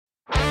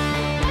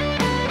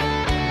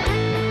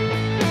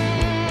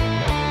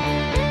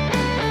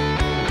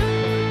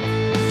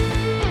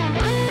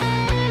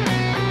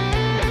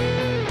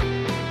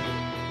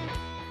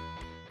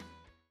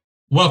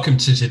Welcome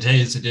to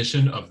today's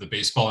edition of the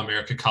Baseball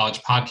America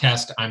College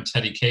Podcast. I'm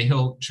Teddy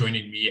Cahill.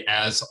 Joining me,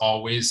 as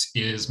always,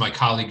 is my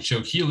colleague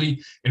Joe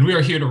Healy, and we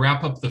are here to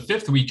wrap up the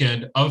fifth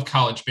weekend of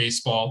college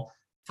baseball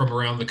from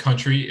around the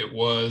country. It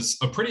was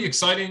a pretty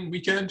exciting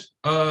weekend,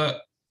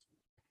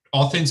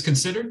 all things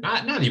considered.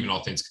 Not even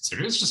all things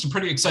considered. It was just a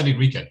pretty exciting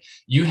weekend.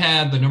 You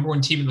had the number one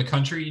team in the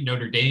country,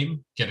 Notre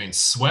Dame, getting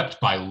swept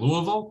by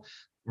Louisville.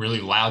 Really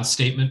loud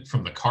statement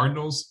from the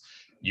Cardinals.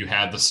 You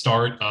had the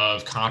start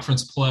of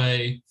conference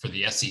play for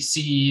the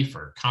SEC,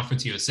 for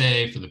Conference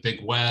USA, for the Big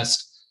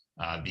West.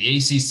 The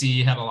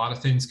ACC had a lot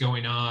of things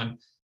going on.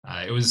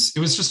 It was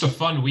just a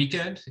fun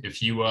weekend.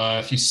 If you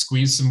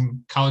squeeze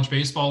some college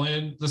baseball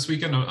in this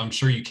weekend, I'm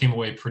sure you came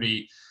away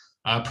pretty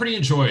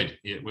enjoyed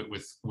it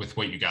with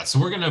what you got. So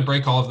we're going to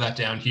break all of that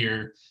down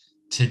here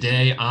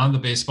today on the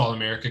Baseball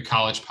America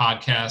College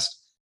Podcast.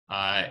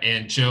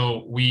 And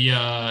Joe, we've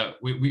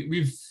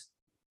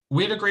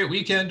had a great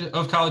weekend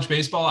of college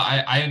baseball.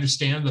 I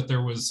understand that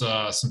there was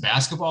some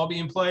basketball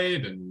being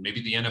played, and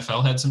maybe the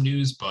NFL had some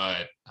news,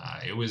 but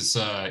it was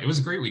a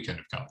great weekend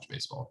of college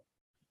baseball.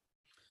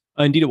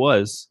 Indeed, it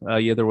was.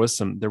 Yeah, there was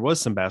some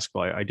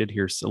basketball. I did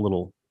hear a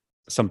little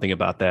something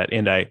about that,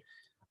 and I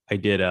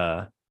did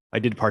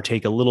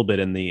partake a little bit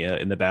in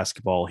the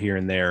basketball here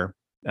and there,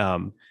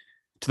 to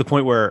the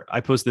point where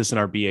I posted this in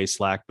our BA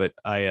Slack. But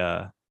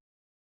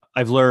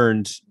I've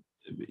learned.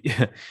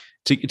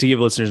 To give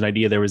listeners an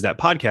idea, there was that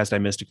podcast I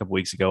missed a couple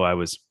weeks ago. I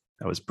was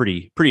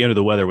pretty under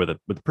the weather with a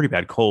pretty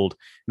bad cold,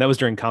 and that was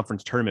during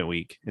conference tournament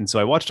week. And so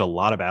I watched a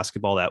lot of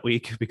basketball that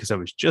week because I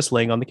was just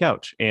laying on the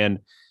couch. And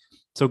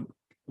so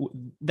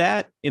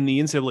that in the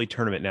NCAA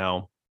tournament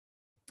now,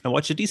 I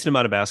watched a decent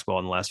amount of basketball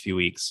in the last few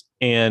weeks,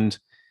 and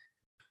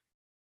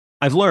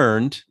I've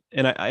learned,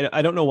 and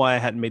I don't know why I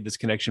hadn't made this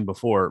connection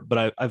before,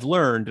 but I've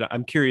learned.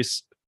 I'm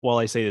curious while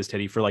I say this,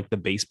 Teddy, for like the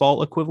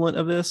baseball equivalent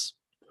of this.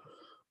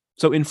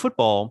 So in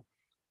football,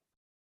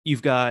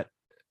 you've got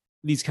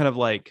these kind of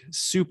like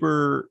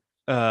super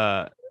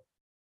in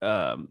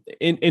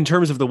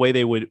terms of the way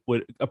they would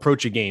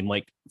approach a game.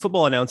 Like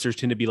football announcers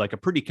tend to be like a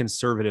pretty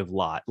conservative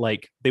lot.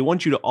 Like they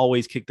want you to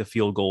always kick the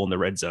field goal in the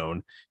red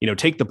zone,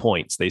 take the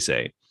points, they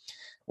say,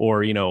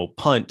 or,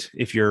 punt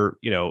if you're,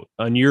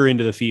 on your end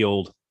of the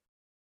field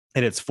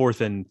and it's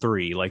 4th and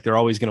 3, like they're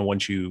always going to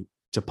want you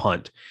to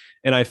punt.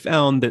 And I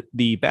found that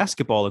the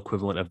basketball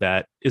equivalent of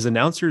that is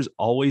announcers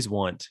always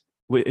want,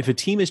 if a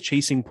team is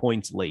chasing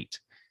points late,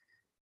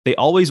 they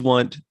always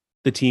want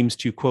the teams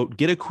to, quote,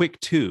 get a quick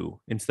 2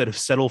 instead of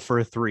settle for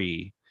a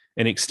 3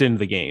 and extend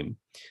the game.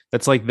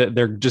 That's like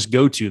their just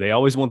go-to. They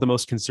always want the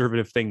most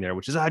conservative thing there,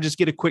 which is, just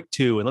get a quick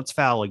 2 and let's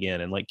foul again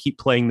and like keep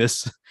playing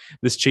this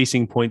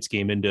chasing points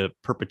game into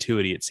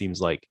perpetuity, it seems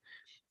like.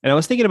 And I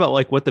was thinking about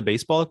like what the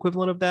baseball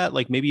equivalent of that,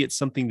 like maybe it's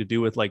something to do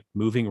with like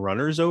moving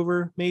runners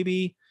over,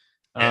 maybe.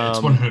 Yeah, it's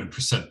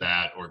 100%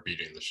 that or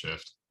beating the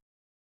shift.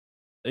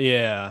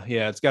 Yeah,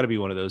 it's got to be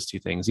one of those two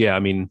things. Yeah, I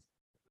mean,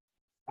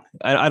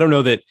 I don't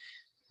know that,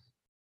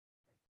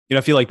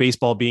 I feel like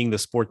baseball being the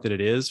sport that it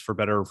is, for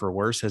better or for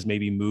worse, has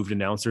maybe moved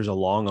announcers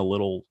along a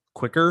little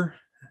quicker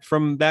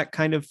from that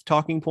kind of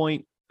talking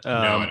point.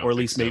 No, or at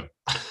least so.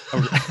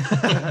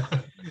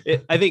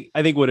 maybe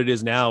I think what it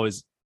is now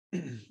is,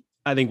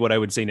 I think what I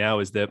would say now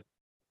is that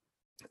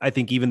I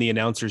think even the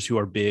announcers who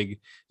are big,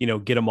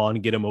 get them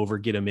on, get them over,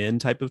 get them in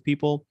type of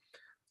people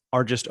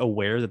are just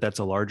aware that that's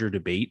a larger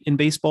debate in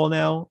baseball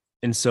now.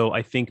 And so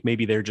I think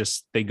maybe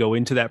they go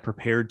into that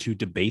prepared to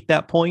debate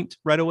that point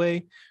right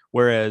away.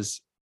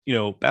 Whereas,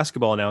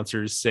 basketball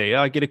announcers say,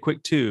 oh, get a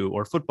quick 2,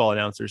 or football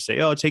announcers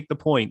say, oh, take the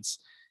points.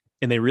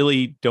 And they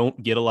really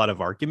don't get a lot of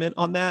argument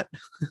on that.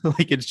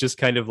 Like it's just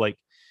kind of like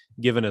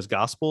given as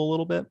gospel a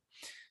little bit.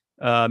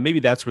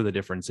 Maybe that's where the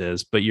difference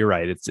is, but you're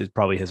right. It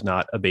probably has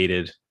not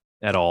abated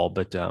at all,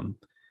 but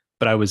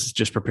I was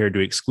just prepared to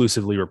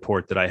exclusively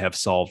report that I have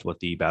solved what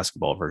the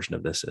basketball version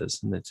of this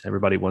is. And it's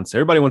everybody wants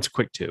a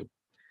quick 2.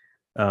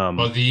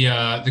 Well,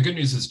 the good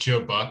news is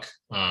Joe Buck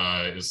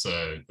is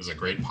a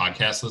great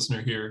podcast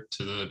listener here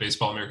to the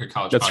Baseball America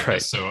College That's Podcast.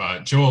 Right.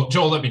 So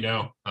Joel, let me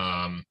know.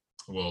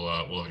 We'll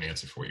have an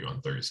answer for you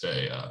on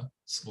Thursday.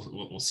 So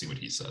we'll see what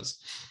he says.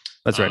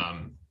 That's right.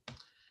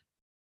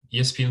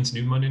 ESPN's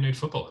new Monday Night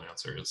Football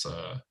announcer is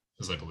I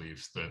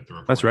believe the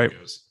report That's right.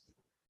 goes.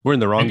 We're in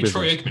the wrong Maybe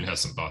business. Troy Aikman has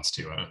some thoughts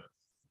too. I don't know.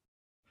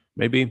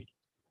 Maybe.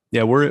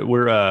 Yeah,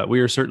 we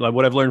are certainly.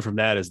 What I've learned from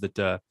that is that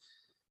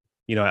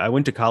I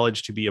went to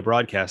college to be a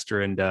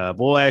broadcaster, and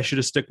boy, I should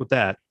have stuck with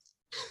that.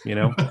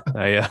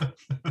 I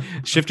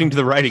shifting to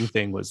the writing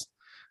thing was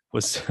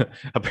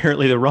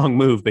apparently the wrong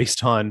move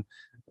based on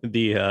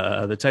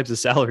the types of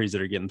salaries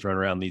that are getting thrown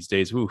around these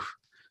days. Oof.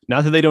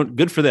 Not that they don't,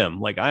 good for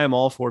them. Like I am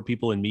all for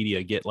people in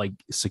media get like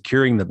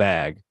securing the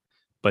bag,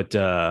 but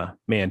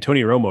man,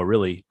 Tony Romo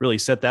really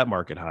set that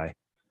market high.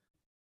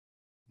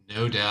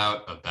 No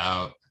doubt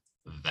about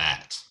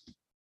that.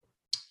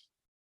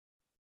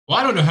 Well,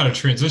 I don't know how to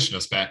transition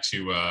us back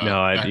to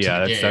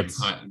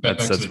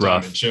that's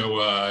rough.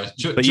 Joe,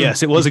 but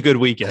yes, it was a good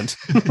weekend.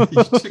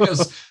 took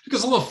us a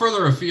little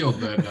further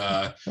afield than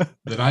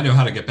I know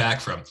how to get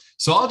back from.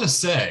 So I'll just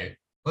say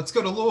let's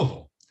go to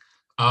Louisville.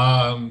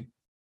 Um,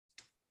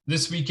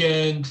 this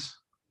weekend,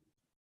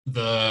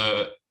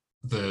 the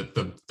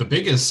the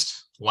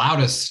biggest,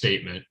 loudest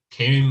statement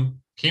came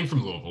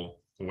from Louisville,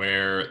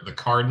 where the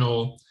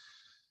Cardinal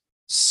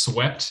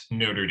swept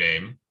Notre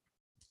Dame.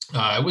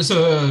 It was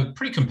a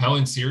pretty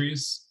compelling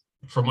series,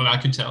 from what I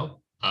could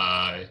tell.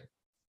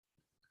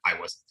 I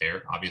wasn't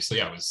there,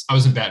 obviously. I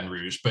was in Baton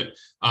Rouge, but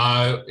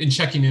in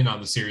checking in on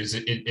the series,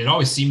 it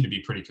always seemed to be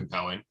pretty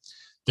compelling.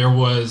 There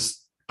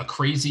was a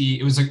crazy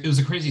it was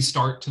a crazy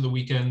start to the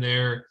weekend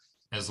there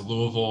as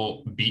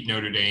Louisville beat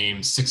Notre Dame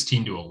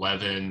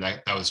 16-11.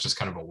 That was just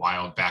kind of a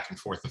wild back and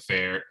forth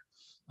affair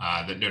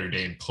that Notre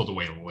Dame pulled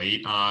away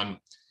late on.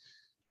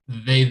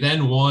 They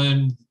then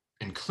won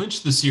and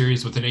clinched the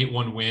series with an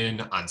 8-1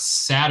 win on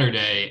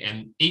Saturday,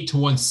 and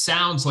 8-1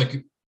 sounds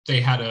like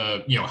they had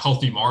a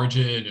healthy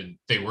margin and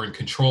they were in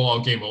control all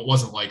game. Well, it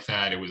wasn't like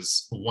that. It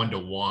was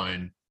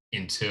 1-1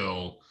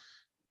 until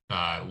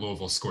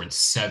Louisville scored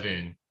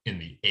 7 in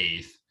the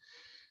 8th.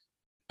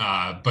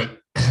 But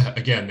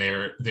again,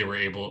 they were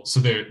able.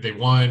 So they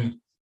won.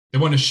 They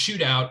won a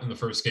shootout in the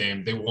first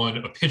game. They won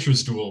a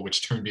pitcher's duel,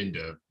 which turned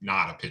into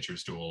not a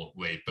pitcher's duel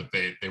late, but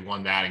they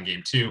won that in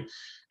game 2.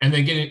 And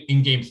then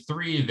in game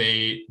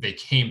 3, they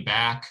came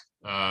back.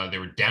 They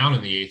were down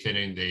in the 8th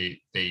inning.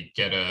 They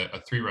get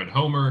a 3-run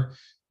homer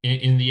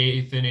in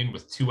the 8th inning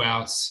with 2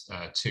 outs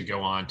to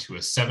go on to a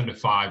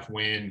 7-5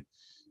 win,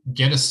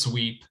 get a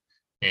sweep,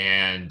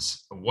 and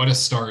what a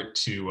start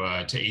to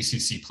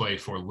ACC play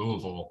for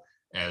Louisville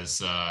as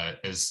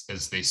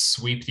they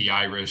sweep the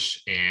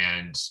Irish.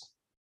 And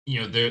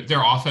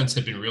their offense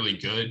had been really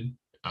good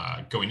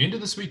going into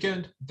this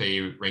weekend.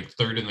 They ranked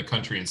 3rd in the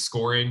country in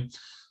scoring.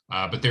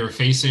 But they were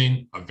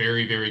facing a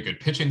very, very good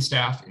pitching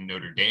staff in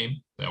Notre Dame.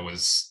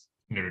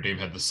 Notre Dame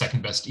had the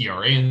 2nd best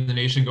ERA in the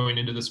nation going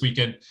into this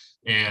weekend,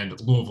 and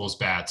Louisville's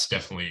bats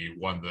definitely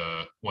won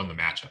the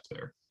matchup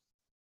there.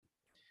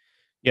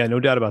 Yeah, no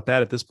doubt about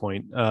that at this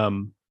point.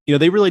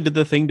 They really did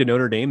the thing to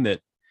Notre Dame that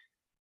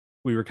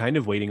we were kind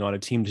of waiting on a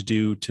team to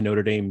do to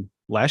Notre Dame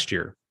last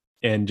year,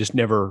 and just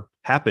never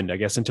happened, I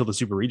guess, until the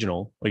Super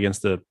Regional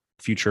against the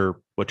future,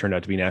 what turned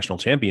out to be national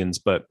champions.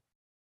 But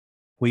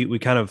we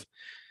kind of,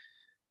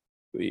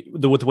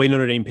 with the way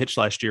Notre Dame pitched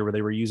last year, where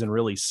they were using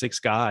really 6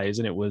 guys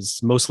and it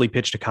was mostly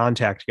pitch to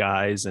contact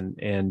guys.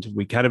 And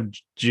we kind of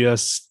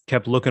just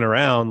kept looking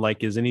around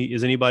like, is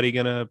anybody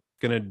going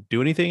to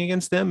do anything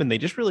against them? And they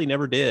just really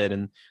never did.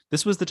 And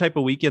this was the type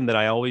of weekend that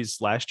I always,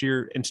 last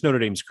year, and to Notre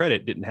Dame's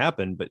credit, didn't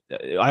happen, but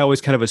I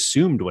always kind of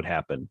assumed would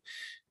happen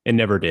and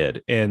never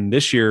did. And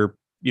this year,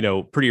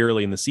 pretty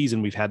early in the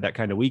season, we've had that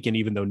kind of weekend,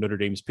 even though Notre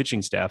Dame's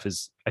pitching staff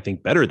is, I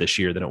think, better this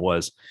year than it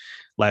was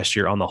last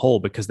year on the whole,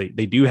 because they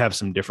do have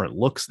some different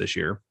looks this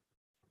year.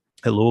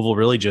 And Louisville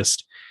really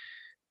just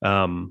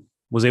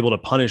was able to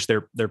punish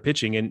their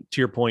pitching. And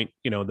to your point,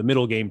 the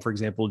middle game, for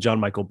example, John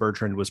Michael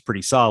Bertrand was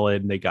pretty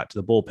solid and they got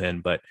to the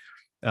bullpen, but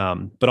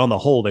on the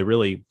whole, they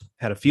really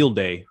had a field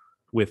day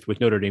with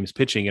Notre Dame's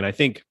pitching. And I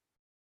think,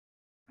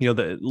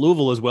 the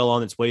Louisville is well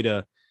on its way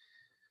to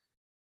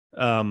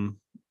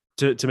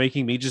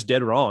making me just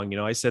dead wrong.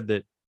 I said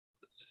that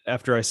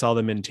after I saw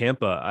them in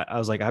Tampa, I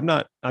was like,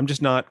 I'm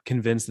just not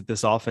convinced that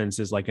this offense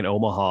is like an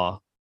Omaha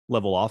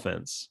level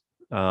offense.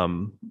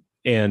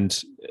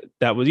 And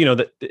that was,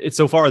 it's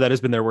so far that has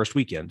been their worst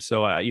weekend.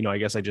 So, I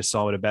guess I just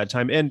saw it at a bad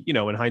time. And,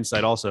 in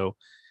hindsight also,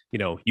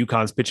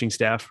 UConn's pitching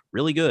staff,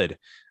 really good.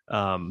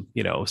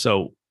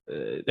 So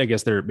I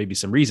guess there may be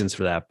some reasons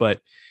for that,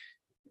 but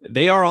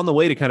they are on the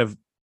way to kind of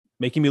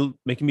making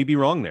me be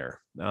wrong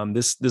there.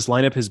 This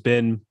lineup has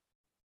been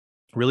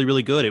really,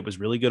 really good. It was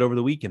really good over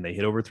the weekend. They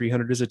hit over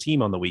 300 as a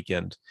team on the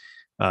weekend.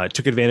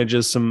 Took advantage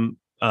of some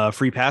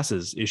free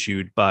passes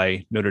issued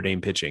by Notre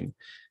Dame pitching.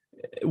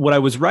 What I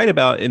was right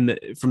about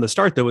from the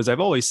start, though, is I've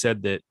always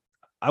said that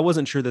I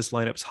wasn't sure this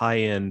lineup's high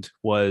end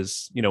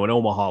was, an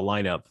Omaha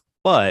lineup.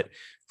 But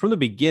from the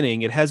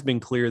beginning, it has been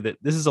clear that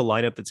this is a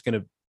lineup that's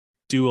going to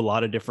do a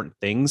lot of different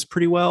things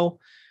pretty well.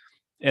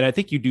 And I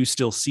think you do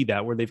still see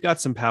that, where they've got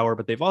some power,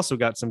 but they've also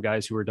got some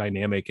guys who are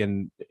dynamic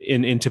and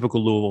in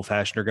typical Louisville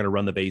fashion are going to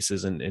run the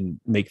bases and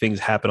make things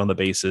happen on the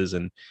bases.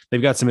 And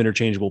they've got some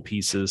interchangeable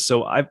pieces.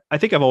 So I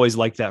think I've always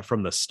liked that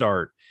from the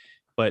start,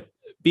 but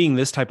being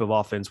this type of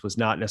offense was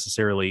not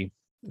necessarily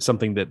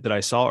something that I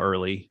saw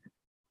early.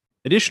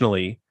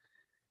 Additionally,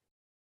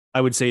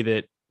 I would say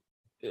that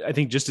I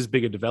think just as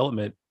big a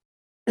development,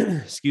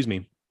 excuse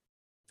me,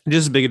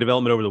 just as big a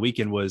development over the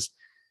weekend was,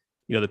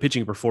 the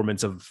pitching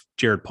performance of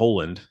Jared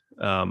Poland.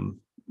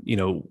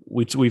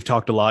 We've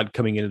talked a lot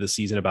coming into the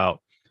season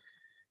about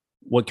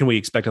what can we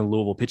expect on the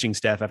Louisville pitching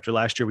staff. After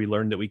last year, we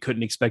learned that we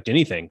couldn't expect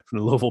anything from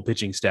the Louisville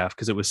pitching staff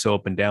because it was so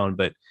up and down,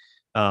 but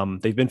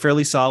they've been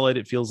fairly solid.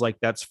 It feels like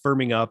that's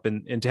firming up,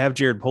 and to have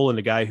Jared Poland,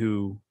 a guy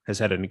who has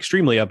had an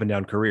extremely up and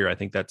down career, I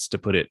think that's to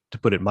put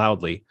it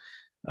mildly,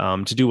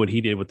 to do what he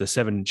did with the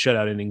 7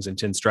 shutout innings and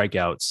 10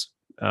 strikeouts,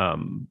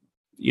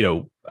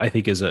 I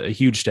think is a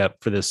huge step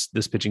for this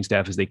pitching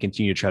staff as they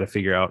continue to try to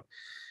figure out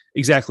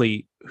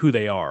exactly who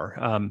they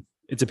are.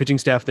 it's a pitching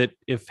staff that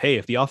if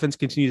the offense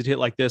continues to hit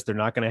like this, they're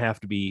not going to have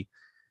to be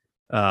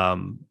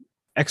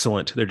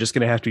excellent. They're just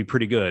going to have to be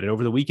pretty good. And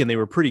over the weekend, they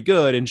were pretty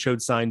good and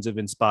showed signs of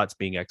in spots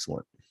being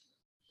excellent.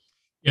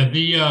 Yeah,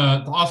 the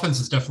offense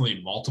is definitely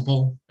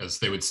multiple, as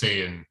they would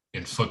say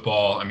in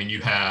football. I mean,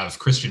 you have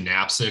Christian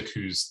Knapsick,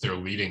 who's their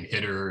leading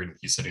hitter, and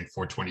he's hitting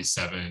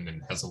 427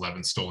 and has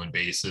 11 stolen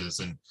bases.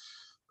 And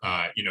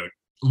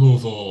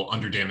Louisville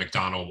under Dan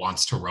McDonnell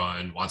wants to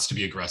run, wants to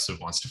be aggressive,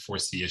 wants to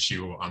force the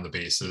issue on the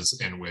bases.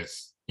 And with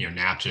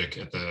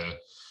Knapsick at the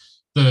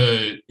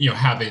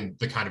having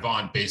the kind of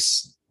on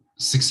base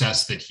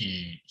success that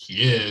he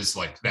is,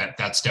 like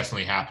that's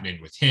definitely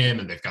happening with him.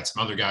 And they've got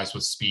some other guys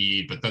with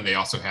speed, but then they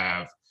also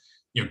have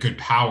good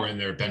power in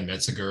there. Ben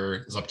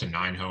Metziger is up to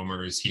 9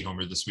 homers. He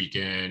homered this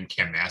weekend.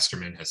 Cam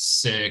Masterman has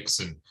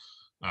 6, and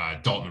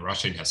Dalton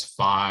Rushing has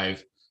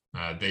 5.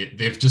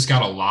 They've just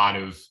got a lot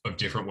of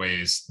different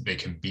ways they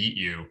can beat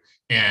you.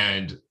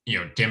 And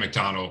Dan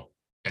McDonnell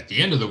at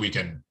the end of the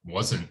weekend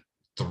wasn't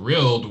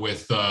thrilled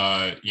with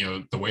the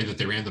way that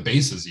they ran the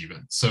bases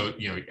even. So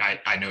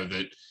I know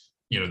that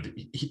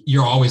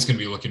you're always going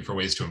to be looking for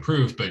ways to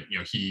improve, but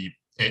he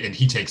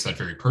takes that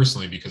very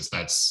personally, because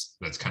that's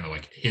kind of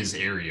like his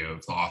area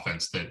of the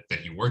offense that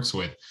he works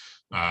with.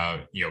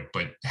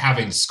 But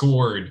having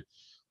scored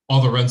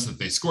all the runs that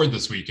they scored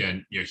this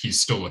weekend, he's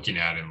still looking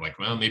at it and like,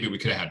 well, maybe we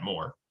could have had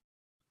more.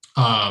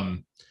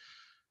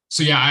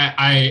 So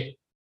yeah,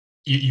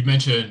 you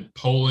mentioned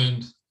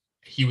Poland.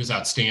 He was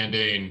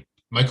outstanding.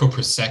 Michael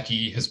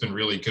Prosecki has been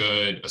really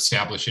good,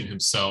 establishing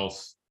himself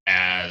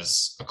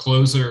as a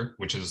closer,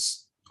 which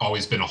has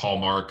always been a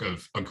hallmark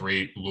of a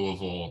great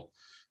Louisville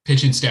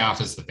pitching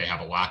staff, is that they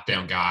have a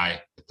lockdown guy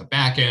at the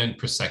back end.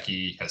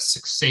 Prosecki has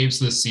 6 saves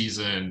this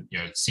season.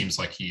 It seems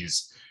like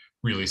he's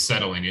really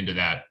settling into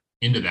that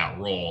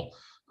role.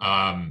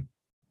 So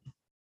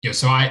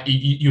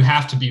you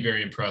have to be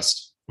very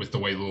impressed with the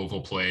way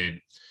Louisville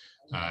played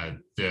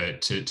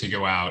to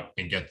go out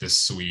and get this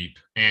sweep.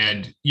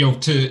 And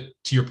to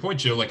your point,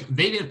 Joe, like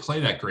they didn't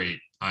play that great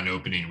on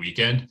opening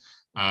weekend.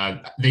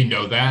 They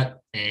know that,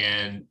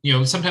 and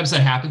sometimes that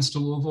happens to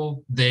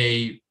Louisville.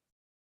 They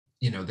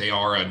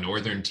are a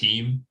northern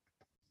team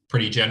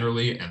pretty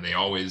generally, and they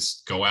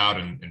always go out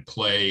and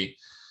play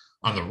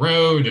on the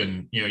road,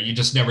 and you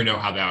just never know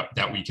how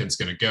that weekend's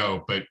going to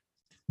go. But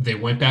they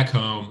went back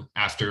home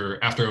after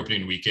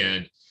opening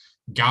weekend,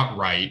 got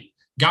right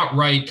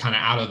kind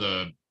of out of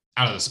the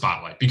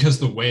spotlight, because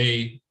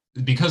they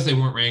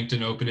weren't ranked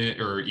in opening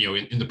or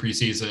in the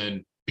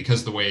preseason,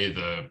 because the way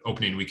the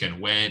opening weekend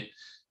went,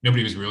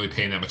 nobody was really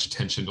paying that much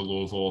attention to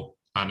Louisville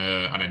on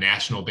a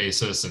national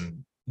basis.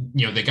 And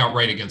they got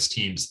right against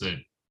teams that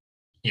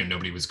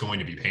nobody was going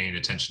to be paying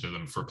attention to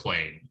them for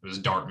playing. It was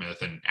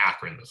Dartmouth and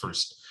Akron the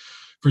first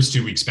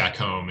 2 weeks back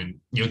home, and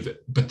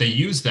but they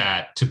used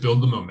that to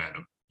build the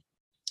momentum.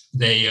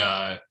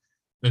 Then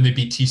they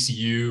beat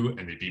TCU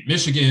and they beat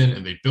Michigan,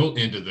 and they built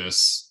into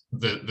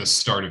the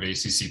start of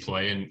ACC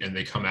play, and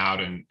they come out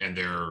and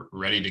they're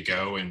ready to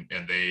go, and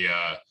they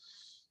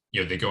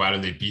they go out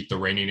and they beat the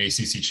reigning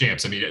ACC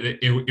champs. I mean,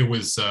 it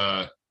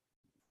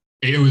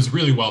was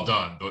really well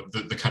done,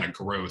 the kind of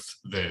growth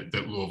that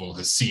Louisville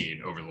has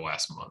seen over the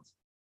last month.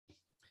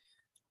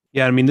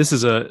 Yeah, I mean,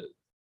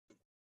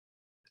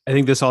 I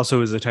think this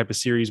also is a type of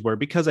series where,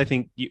 because I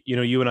think,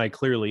 you and I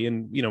clearly,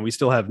 and, we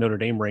still have Notre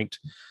Dame ranked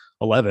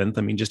 11th,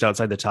 I mean, just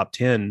outside the top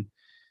 10,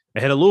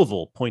 ahead of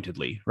Louisville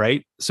pointedly,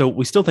 right? So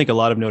we still think a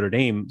lot of Notre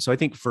Dame. So I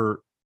think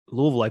for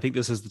Louisville, I think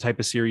this is the type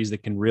of series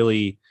that can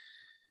really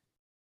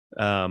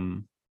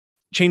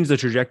change the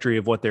trajectory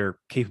of what they're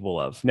capable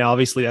of. Now,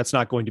 obviously, that's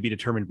not going to be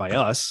determined by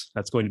us.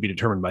 That's going to be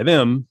determined by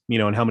them,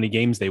 and how many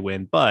games they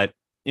win. But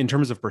in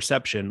terms of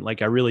perception,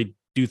 like I really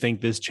do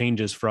think this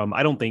changes from,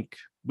 I don't think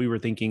we were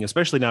thinking,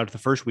 especially now to the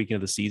first weekend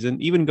of the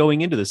season, even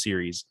going into the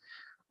series.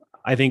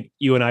 I think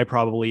you and I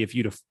probably, if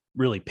you'd have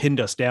really pinned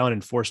us down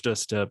and forced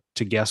us to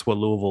guess what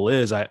Louisville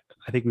is, I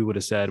think we would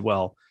have said,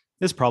 well,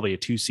 this is probably a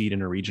 2 seed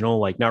in a regional,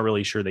 like not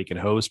really sure they can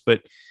host.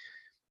 But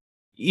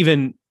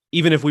even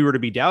if we were to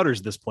be doubters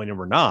at this point, and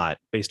we're not,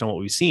 based on what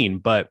we've seen,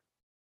 but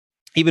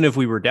even if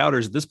we were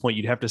doubters at this point,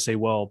 you'd have to say,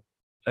 well,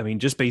 I mean,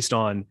 just based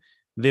on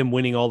them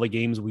winning all the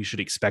games we should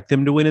expect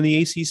them to win in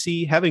the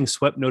ACC, having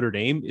swept Notre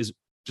Dame is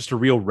just a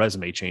real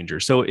resume changer.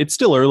 So it's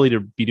still early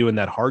to be doing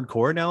that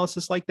hardcore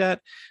analysis like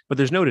that, but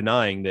there's no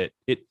denying that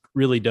it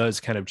really does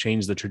kind of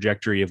change the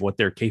trajectory of what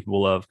they're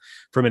capable of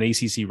from an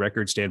ACC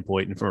record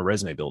standpoint and from a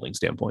resume building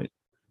standpoint.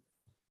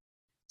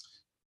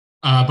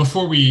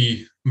 Before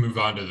we move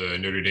on to the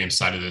Notre Dame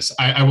side of this,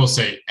 I will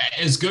say,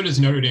 as good as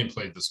Notre Dame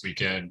played this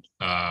weekend,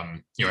 I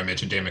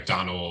mentioned Dan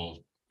McDonnell,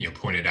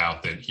 pointed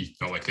out that he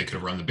felt like they could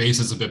have run the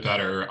bases a bit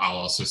better. I'll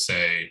also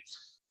say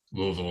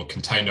Louisville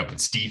can tighten up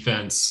its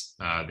defense.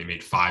 They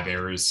made 5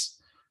 errors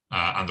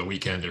on the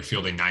weekend. They're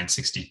fielding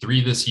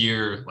 963 this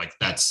year. Like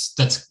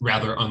that's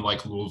rather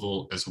unlike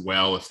Louisville as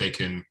well. If they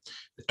can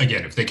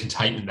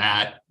tighten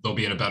that, they'll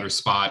be in a better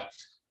spot.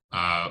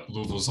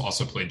 Louisville's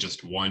also played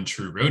just 1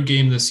 true road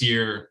game this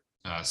year.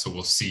 So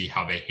we'll see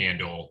how they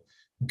handle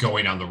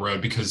going on the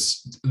road,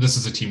 because this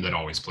is a team that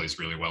always plays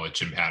really well at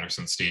Jim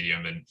Patterson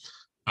Stadium. And,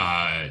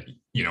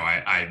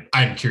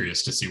 I'm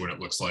curious to see what it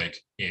looks like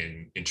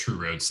in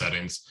true road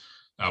settings.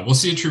 We'll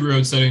see a true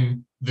road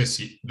setting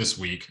this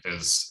week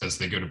as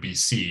they go to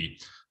BC.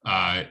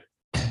 But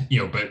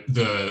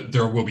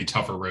there will be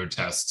tougher road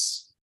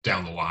tests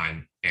down the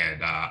line,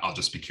 and I'll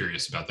just be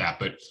curious about that.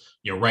 But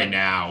right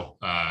now,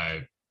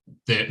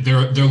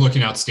 they're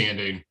looking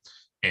outstanding,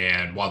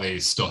 and while they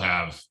still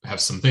have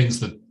some things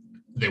that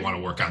they want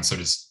to work on, so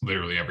does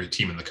literally every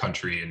team in the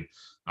country. And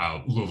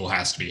Louisville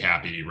has to be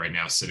happy right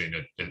now, sitting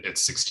at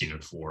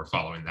 16-4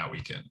 following that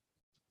weekend.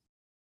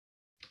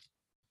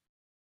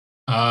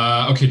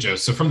 Okay, Joe.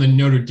 So from the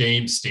Notre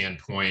Dame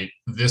standpoint,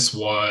 this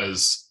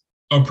was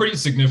a pretty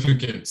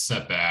significant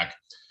setback.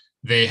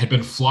 They had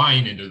been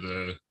flying into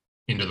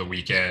the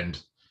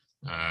weekend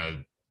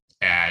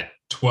at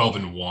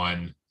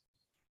 12-1.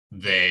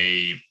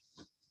 They,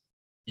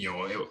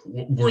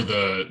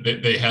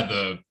 they had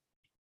the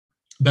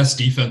best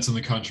defense in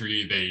the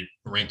country. They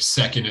ranked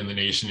second in the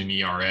nation in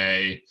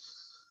ERA.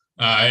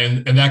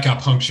 And that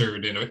got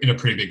punctured in a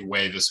pretty big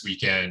way this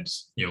weekend.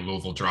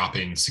 Louisville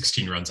dropping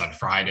 16 runs on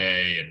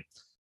Friday,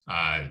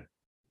 and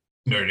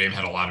Notre Dame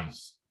had a lot of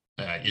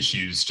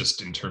issues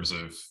just in terms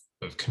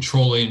of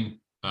controlling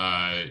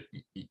the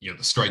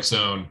strike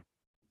zone.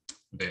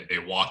 They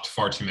walked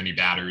far too many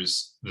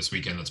batters this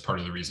weekend. That's part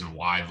of the reason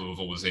why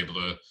Louisville was able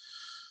to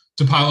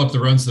pile up the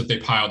runs that they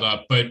piled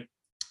up. But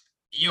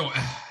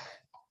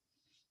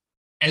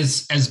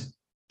as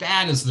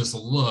bad as this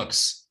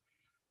looks,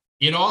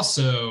 it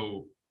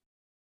also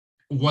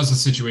was a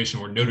situation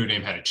where Notre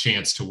Dame had a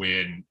chance to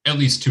win at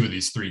least two of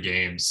these three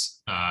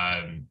games.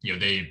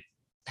 They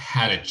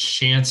had a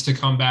chance to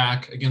come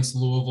back against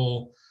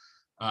Louisville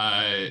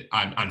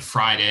on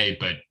Friday,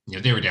 but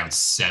they were down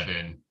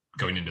 7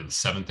 going into the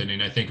 7th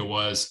inning, I think it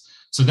was.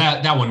 So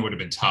that one would have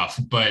been tough.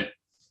 But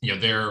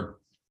they're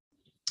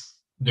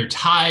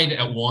tied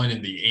at 1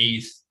 in the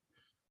 8th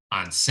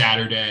on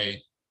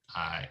Saturday,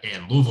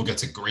 and Louisville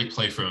gets a great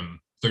play from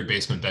third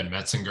baseman Ben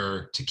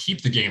Metzinger to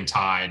keep the game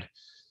tied,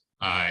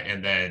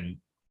 and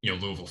then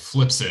Louisville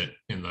flips it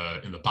in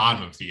the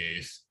bottom of the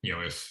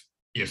 8th.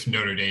 If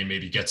Notre Dame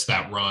maybe gets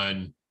that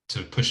run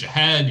to push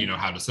ahead,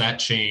 how does that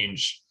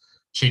change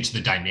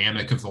the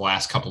dynamic of the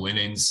last couple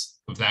innings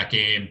of that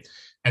game?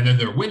 And then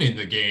they're winning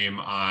the game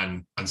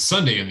on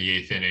Sunday in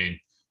the 8th inning,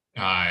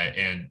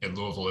 and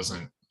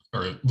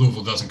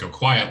Louisville doesn't go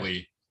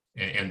quietly,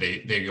 and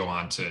they go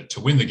on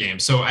to win the game.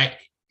 So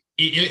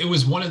it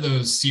was one of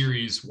those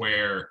series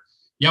where,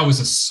 it was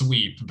a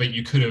sweep, but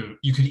you could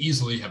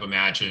easily have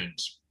imagined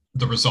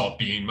the result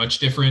being much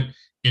different.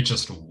 It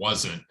just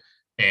wasn't.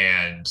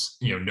 And,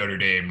 Notre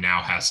Dame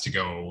now has to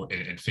go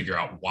and figure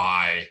out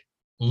why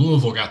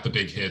Louisville got the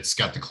big hits,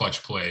 got the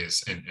clutch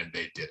plays, and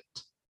they didn't.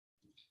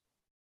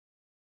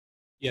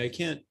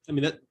 Yeah,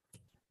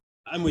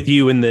 I'm with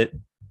you in that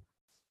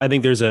I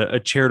think there's a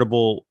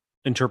charitable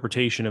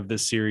interpretation of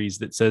this series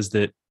that says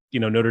that,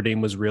 Notre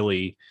Dame was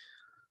really,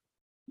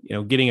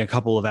 getting a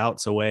couple of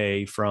outs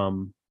away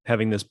from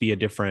having this be a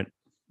different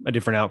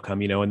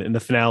outcome, and in the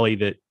finale,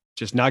 that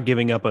just not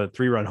giving up a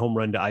 3-run home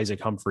run to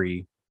Isaac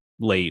Humphrey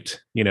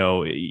late,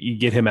 you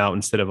get him out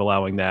instead of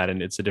allowing that,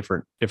 and it's a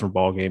different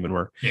ball game. And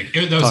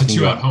that was a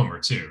 2-out homer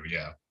too.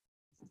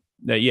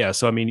 Yeah.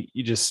 So,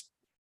 you just,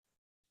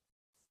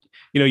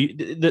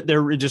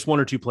 there are just one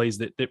or two plays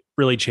that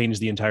really changed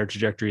the entire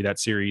trajectory of that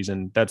series.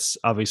 And that's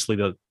obviously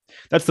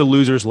that's the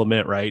loser's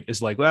lament, right?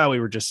 It's like, well, we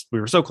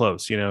were so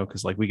close,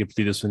 because like we could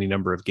do this in any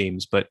number of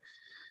games, but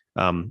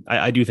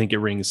I do think it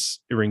rings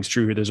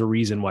true here. There's a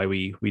reason why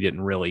we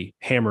didn't really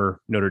hammer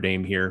Notre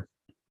Dame here.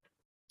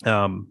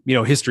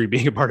 History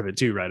being a part of it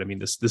too, right?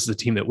 This is a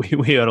team that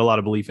we had a lot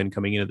of belief in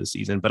coming into the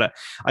season, but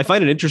I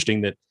find it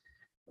interesting that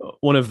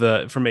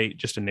from a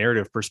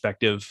narrative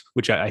perspective,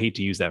 which I hate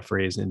to use that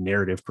phrase, in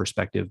narrative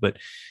perspective, but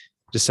it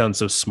just sounds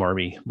so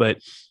smarmy. But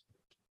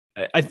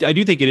I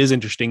do think it is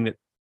interesting that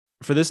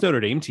for this Notre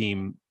Dame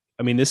team,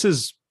 this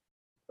is,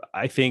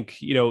 I think,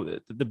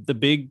 the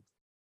big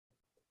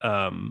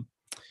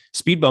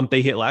speed bump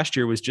they hit last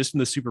year was just in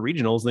the super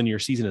regionals. Then your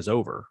season is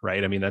over,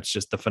 right? That's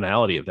just the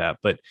finality of that.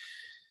 But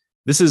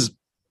this is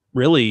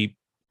really,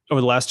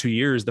 over the last 2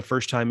 years, the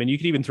first time, and you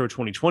could even throw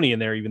 2020 in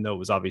there, even though it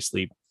was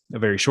obviously a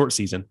very short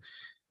season.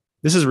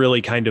 This is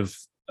really kind of,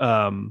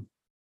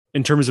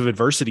 in terms of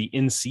adversity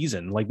in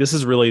season, like this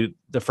is really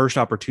the first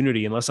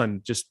opportunity, unless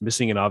I'm just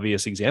missing an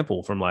obvious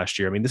example from last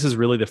year. This is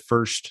really the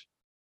first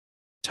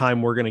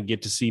time we're going to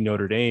get to see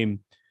Notre Dame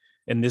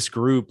and this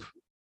group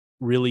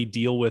really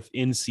deal with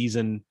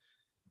in-season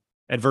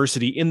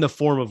adversity in the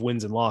form of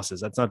wins and losses.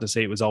 That's not to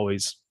say it was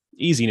always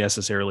easy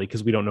necessarily,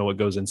 because we don't know what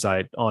goes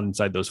inside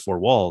those four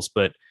walls,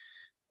 but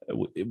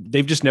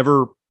they've just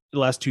never, the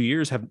last 2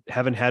 years,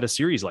 haven't had a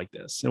series like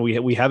this, and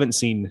we haven't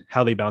seen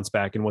how they bounce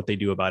back and what they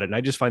do about it. And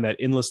I just find that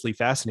endlessly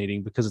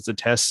fascinating, because it's a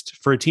test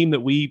for a team that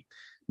we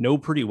know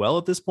pretty well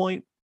at this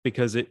point,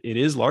 because it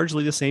is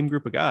largely the same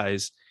group of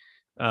guys.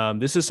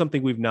 This is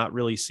something we've not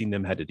really seen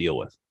them had to deal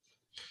with.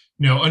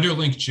 No, under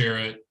Link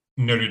Jarrett,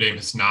 Notre Dame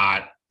has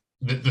not.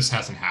 This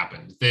hasn't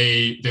happened.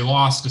 They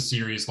lost a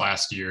series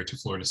last year to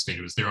Florida State.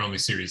 It was their only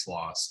series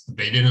loss.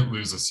 They didn't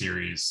lose a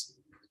series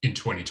in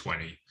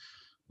 2020.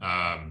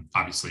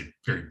 Obviously,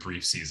 very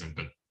brief season,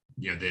 but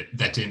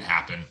that didn't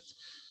happen.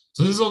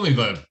 So this is only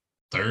the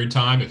third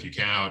time, if you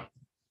count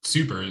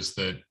supers,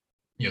 that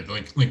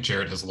Link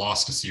Jarrett has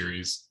lost a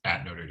series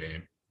at Notre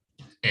Dame,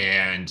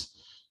 and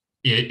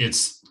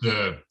it's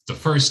the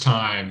first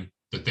time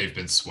that they've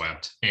been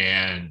swept.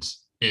 And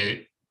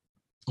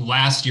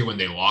last year when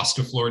they lost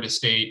to Florida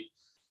State,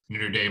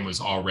 Notre Dame was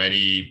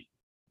already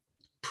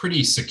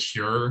pretty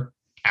secure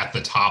at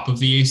the top of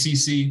the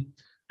ACC.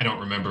 I don't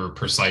remember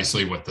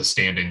precisely what the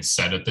standings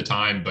said at the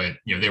time, but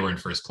they were in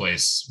first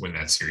place when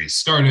that series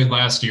started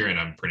last year, and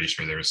I'm pretty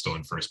sure they were still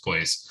in first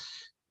place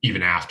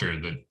even after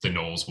the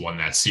Noles won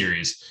that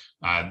series.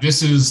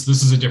 This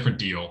is a different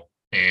deal,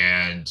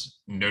 and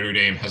Notre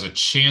Dame has a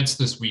chance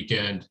this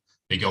weekend.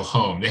 They go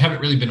home. They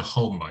haven't really been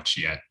home much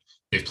yet.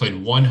 They've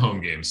played one home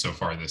game so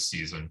far this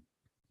season,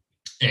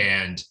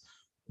 and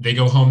they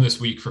go home this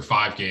week for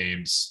 5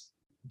 games.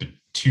 But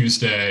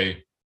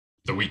Tuesday,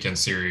 the weekend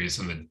series,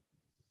 and then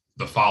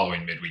the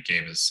following midweek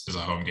game is a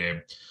home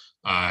game.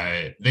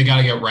 They got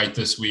to get right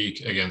this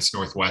week against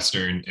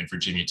Northwestern and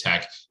Virginia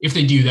Tech. If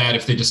they do that,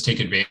 if they just take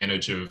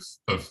advantage of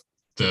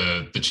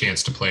the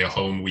chance to play a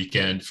home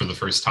weekend for the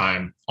first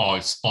time all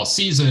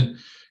season,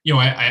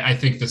 I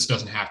think this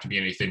doesn't have to be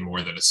anything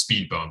more than a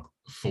speed bump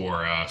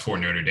for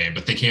Notre Dame,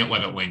 but they can't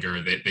let it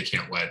linger. They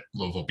can't let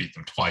Louisville beat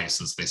them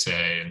twice, as they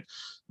say, and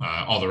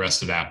all the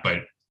rest of that.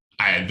 But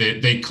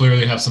they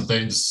clearly have some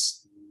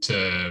things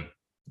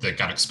that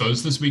got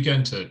exposed this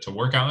weekend to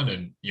work on,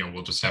 and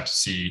we'll just have to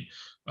see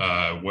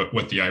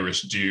what the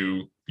Irish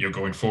do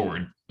going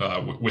forward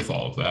with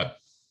all of that.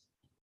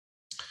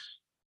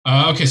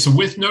 Okay, so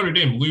with Notre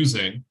Dame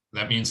losing,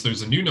 that means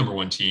there's a new number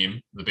 1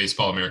 team, the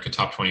Baseball America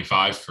Top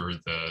 25 for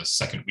the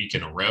second week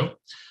in a row.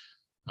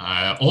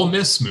 Ole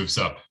Miss moves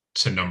up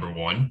to number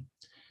 1.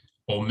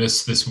 Ole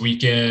Miss this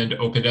weekend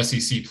opened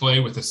SEC play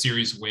with a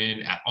series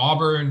win at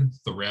Auburn.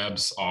 The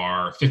Rebs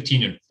are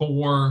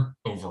 15-4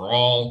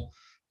 overall.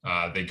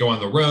 They go on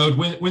the road,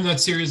 win that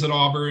series at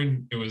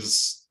Auburn. It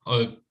was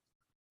a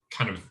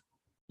kind of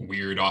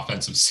weird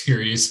offensive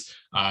series.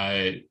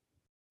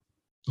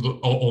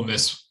 Ole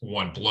Miss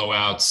won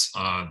blowouts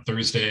on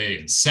Thursday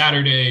and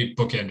Saturday,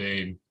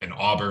 bookending an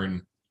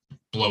Auburn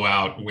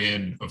blowout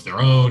win of their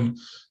own.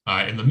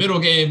 In the middle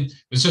game, it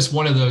was just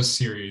one of those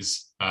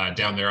series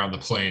down there on the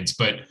plains.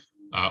 But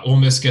Ole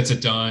Miss gets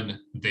it done.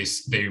 They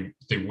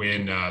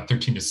win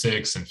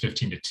 13-6 and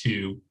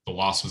 15-2. The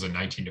loss was a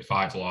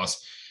 19-5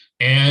 loss.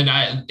 And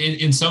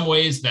in some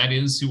ways, that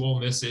is who Ole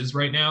Miss is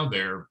right now.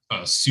 They're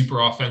a super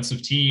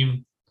offensive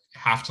team.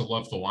 Have to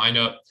love the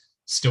lineup.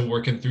 Still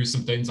working through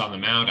some things on the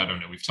mound. I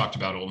don't know. We've talked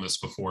about Ole Miss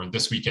before.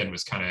 This weekend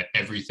was kind of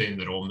everything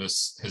that Ole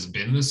Miss has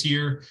been this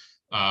year.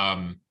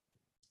 They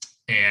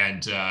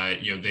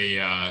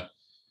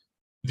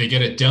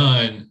get it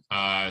done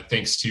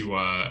thanks to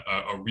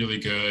a really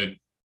good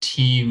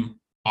team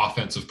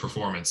offensive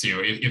performance.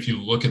 If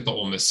you look at the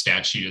Ole Miss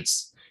stat sheet,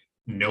 it's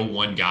no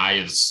one guy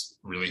is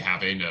really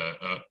having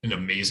an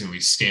amazingly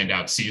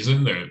standout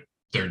season.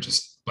 They're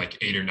just like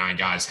 8 or 9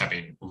 guys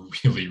having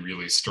really,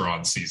 really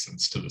strong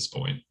seasons to this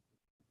point.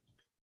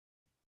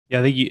 Yeah,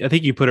 I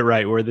think you put it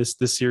right, where this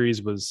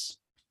series was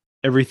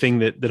everything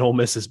that Ole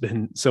Miss has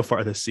been so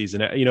far this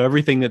season.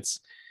 Everything that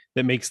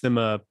makes them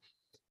a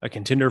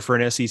contender for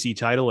an SEC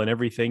title, and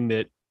everything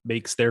that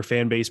makes their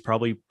fan base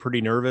probably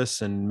pretty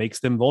nervous and makes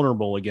them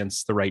vulnerable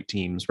against the right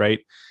teams, right?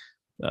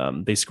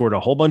 They scored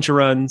a whole bunch of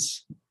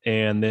runs,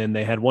 and then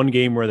they had one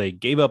game where they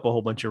gave up a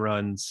whole bunch of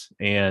runs.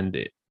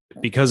 And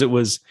because it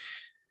was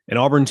an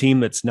Auburn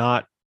team that's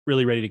not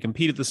really ready to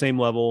compete at the same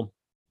level,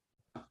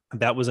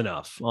 that was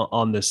enough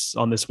on this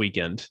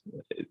weekend.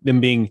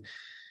 Them being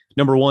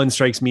number 1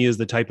 strikes me as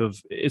the type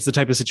of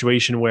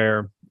situation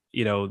where,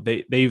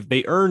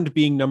 they earned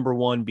being number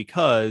 1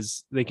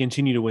 because they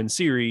continue to win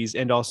series,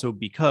 and also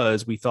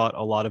because we thought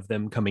a lot of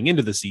them coming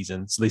into the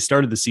season. So they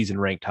started the season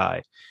ranked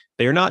high.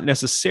 They are not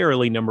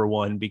necessarily number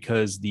 1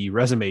 because the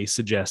resume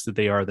suggests that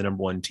they are the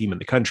number 1 team in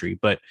the country.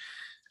 But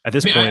at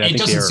this point, I think it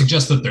doesn't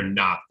suggest that they're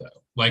not, though.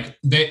 Like,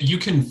 you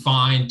can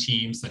find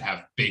teams that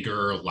have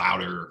bigger,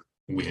 louder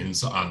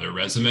wins on their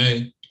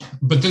resume,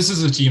 but this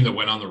is a team that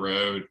went on the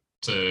road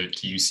to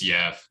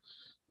UCF,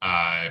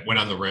 went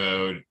on the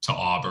road to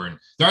Auburn.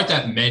 There aren't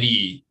that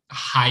many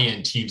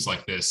high-end teams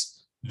like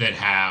this that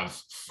have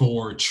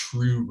 4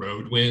 true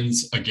road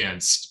wins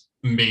against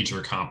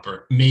major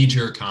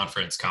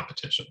conference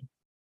competition.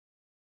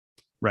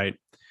 Right.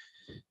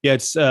 Yeah,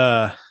 it's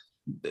the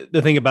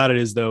thing about it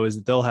is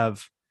that they'll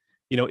have,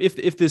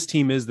 if this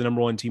team is the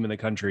number 1 team in the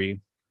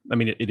country, I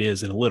mean, it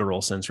is in a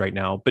literal sense right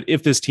now, but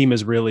if this team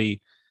is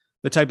really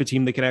the type of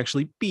team that can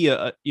actually be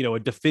a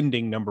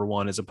defending number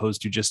 1, as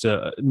opposed to just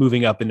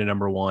moving up into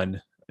number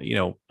 1,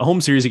 a home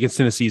series against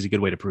Tennessee is a good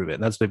way to prove it.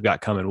 And that's what they've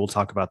got coming. We'll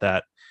talk about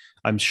that,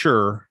 I'm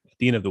sure, at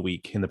the end of the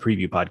week in the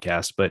preview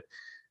podcast. But,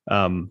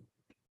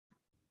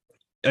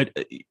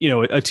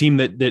 a team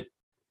that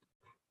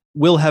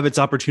will have its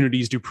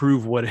opportunities to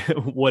prove what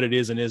what it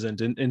is and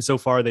isn't. And so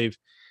far they've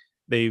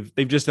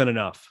just done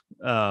enough.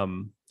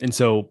 And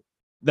so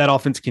that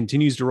offense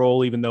continues to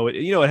roll, even though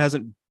it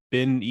hasn't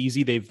been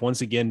easy. They've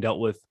once again dealt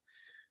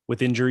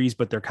with injuries,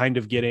 but they're kind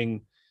of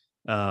getting,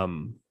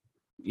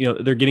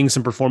 they're getting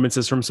some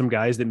performances from some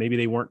guys that maybe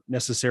they weren't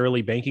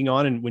necessarily banking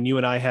on. And when you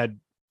and I had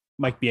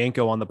Mike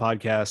Bianco on the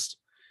podcast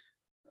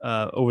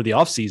over the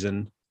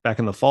offseason back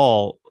in the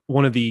fall,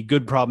 one of the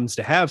good problems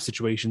to have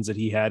situations that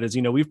he had is,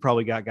 we've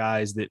probably got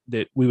guys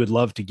that we would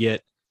love to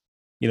get,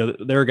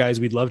 there are guys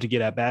we'd love to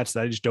get at bats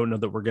that I just don't know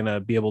that we're going to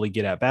be able to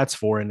get at bats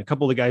for. And a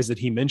couple of the guys that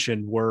he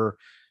mentioned were,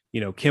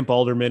 Kemp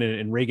Alderman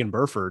and Reagan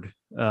Burford.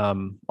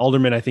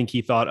 Alderman, I think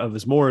he thought of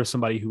as more as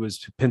somebody who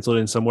was penciled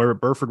in somewhere, but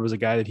Burford was a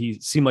guy that he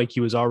seemed like he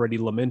was already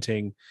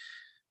lamenting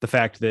the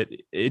fact that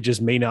it just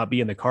may not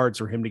be in the cards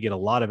for him to get a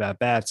lot of at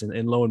bats.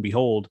 And lo and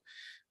behold,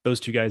 those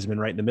two guys have been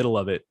right in the middle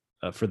of it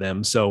for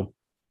them. So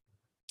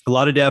a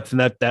lot of depth,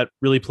 and that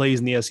really plays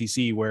in the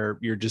SEC, where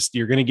you're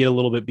going to get a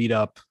little bit beat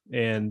up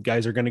and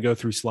guys are going to go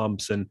through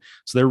slumps. And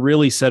so they're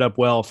really set up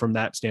well from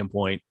that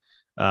standpoint.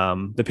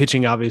 The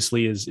pitching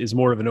obviously is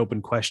more of an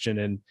open question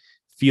and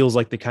feels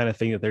like the kind of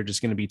thing that they're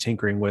just going to be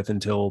tinkering with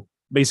until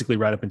basically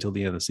right up until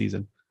the end of the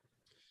season.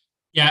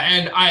 Yeah.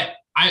 And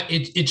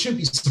it should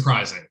be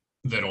surprising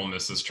that Ole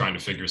Miss is trying to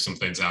figure some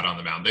things out on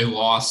the mound. They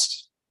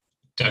lost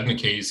Doug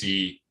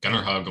Nikhazy,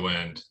 Gunnar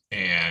Hoagland,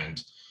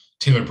 and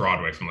Taylor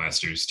Broadway from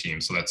last year's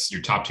team. So that's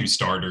your top two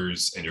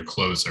starters and your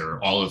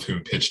closer, all of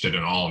whom pitched at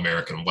an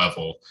All-American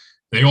level.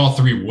 They all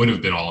three would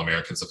have been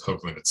All-Americans if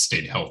Hoagland had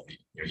stayed healthy.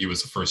 He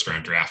was a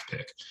first-round draft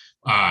pick.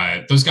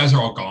 Those guys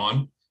are all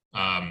gone.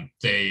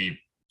 They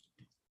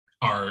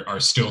are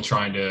still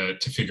trying to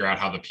figure out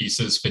how the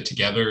pieces fit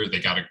together. They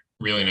got a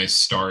really nice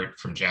start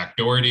from Jack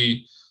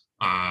Doherty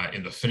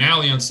in the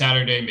finale on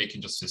Saturday,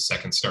 making just his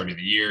second start of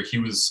the year. He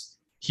was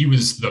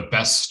the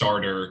best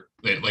starter.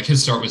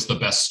 His start was the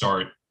best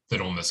start that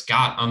Ole Miss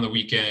got on the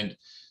weekend.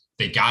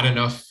 They got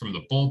enough from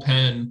the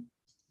bullpen.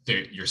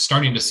 You're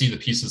starting to see the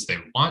pieces they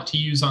want to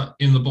use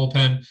in the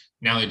bullpen.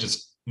 Now they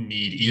just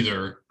need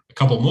either a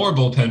couple more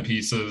bullpen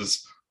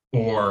pieces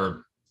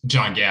or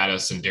John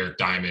Gaddis and Derek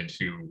Diamond,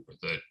 who were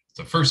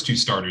the first two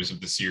starters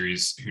of the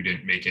series who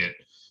didn't make it,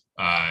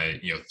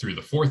 through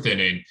the fourth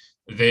inning.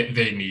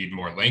 They need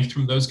more length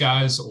from those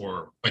guys,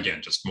 or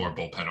again, just more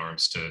bullpen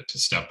arms to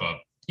step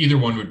up. Either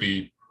one would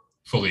be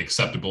fully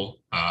acceptable.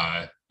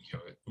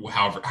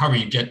 However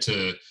you get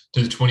to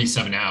the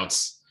 27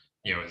 outs,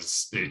 there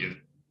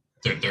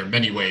are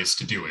many ways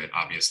to do it.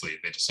 Obviously,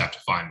 they just have to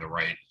find the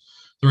right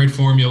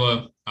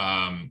formula.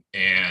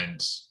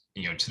 And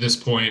to this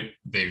point,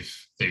 they've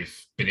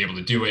been able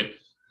to do it.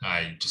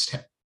 I just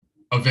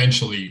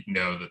eventually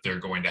know that they're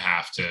going to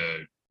have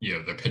to,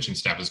 the pitching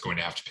staff is going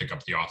to have to pick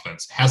up the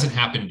offense. Hasn't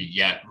happened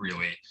yet,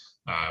 really,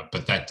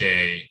 but that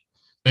day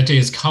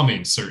is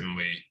coming,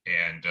 certainly,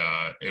 and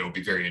it'll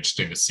be very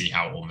interesting to see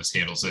how Ole Miss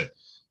handles it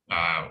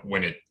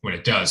when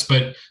it does.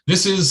 But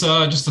this is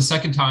just the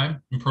second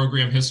time in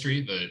program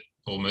history that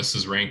Ole Miss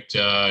is ranked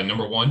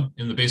number one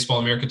in the Baseball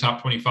America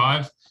Top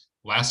 25.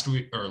 Last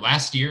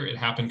year, it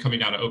happened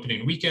coming out of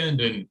opening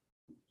weekend, and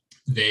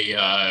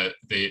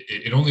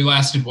it only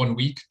lasted 1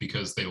 week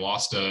because they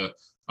lost a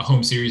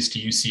home series to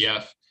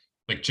UCF.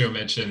 Like Joe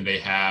mentioned, they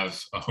have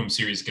a home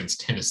series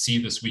against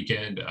Tennessee this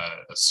weekend, a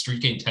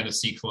streaking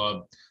Tennessee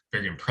club,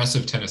 very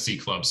impressive Tennessee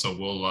club. So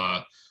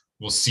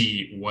we'll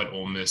see what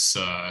Ole Miss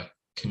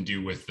can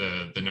do with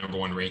the number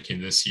one ranking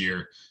this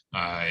year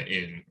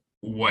in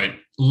what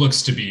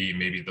looks to be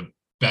maybe the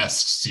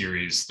best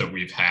series that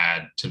we've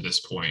had to this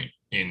point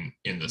in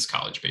this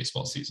college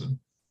baseball season.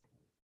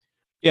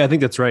 Yeah, I think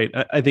that's right.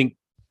 I think,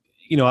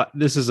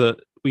 this is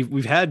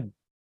we've had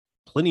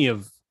plenty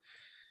of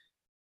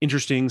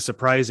interesting,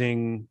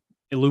 surprising,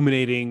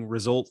 illuminating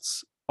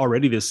results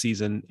already this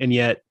season. And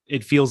yet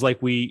it feels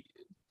like we,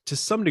 to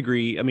some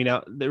degree,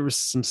 there was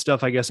some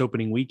stuff, I guess,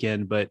 opening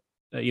weekend, but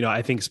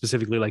I think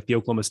specifically like the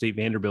Oklahoma State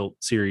Vanderbilt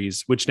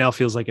series, which now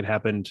feels like it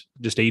happened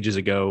just ages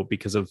ago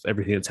because of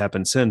everything that's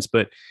happened since.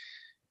 But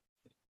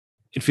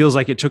it feels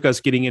like it took us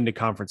getting into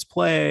conference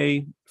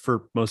play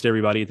for most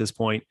everybody at this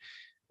point,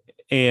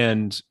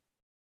 and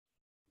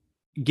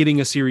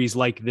getting a series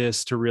like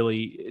this to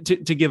really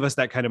to give us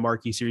that kind of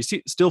marquee series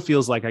still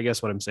feels like, I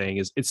guess what I'm saying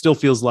is, it still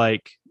feels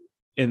like,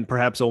 and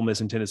perhaps Ole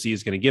Miss and Tennessee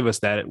is going to give us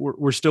that.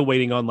 We're still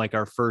waiting on like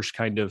our first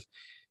kind of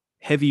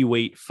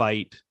heavyweight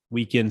fight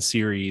weekend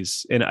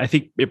series. And I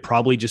think it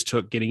probably just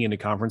took getting into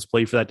conference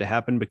play for that to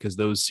happen, because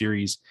those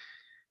series,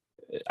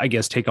 I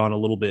guess, take on a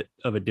little bit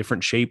of a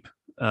different shape.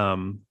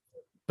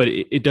 But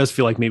it does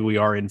feel like maybe we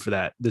are in for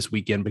that this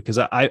weekend, because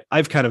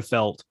I've kind of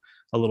felt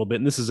a little bit,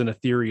 and this is an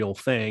ethereal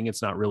thing.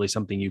 It's not really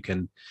something you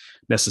can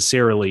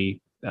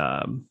necessarily,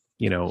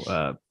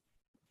 quantify.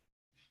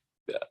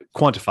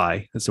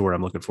 That's the word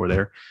I'm looking for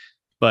there.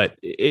 But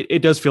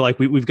it does feel like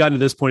we've gotten to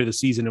this point of the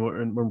season,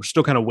 and we're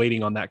still kind of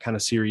waiting on that kind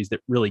of series that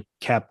really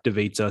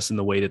captivates us in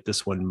the way that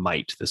this one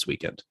might this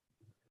weekend.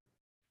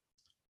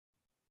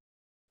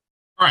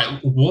 All right,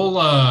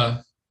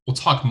 we'll We'll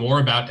talk more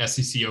about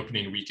SEC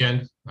opening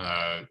weekend.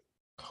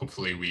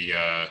 Hopefully we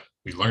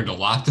learned a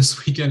lot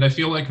this weekend, I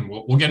feel like, and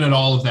we'll get into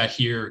all of that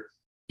here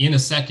in a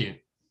second.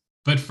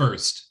 But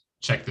first,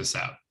 check this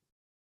out.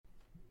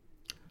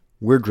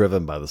 We're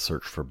driven by the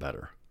search for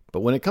better. But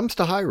when it comes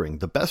to hiring,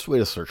 the best way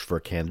to search for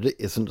a candidate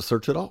isn't to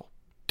search at all.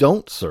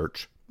 Don't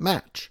search,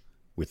 match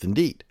with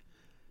Indeed.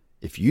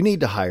 If you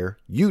need to hire,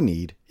 you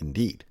need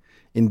Indeed.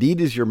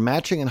 Indeed is your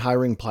matching and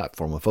hiring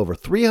platform with over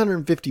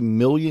 350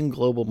 million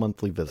global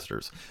monthly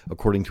visitors,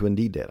 according to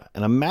Indeed data,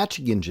 and a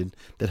matching engine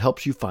that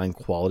helps you find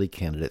quality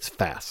candidates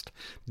fast.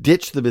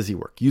 Ditch the busy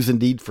work. Use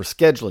Indeed for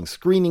scheduling,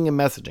 screening, and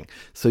messaging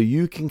so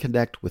you can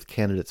connect with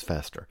candidates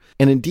faster.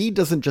 And Indeed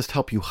doesn't just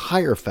help you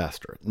hire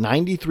faster.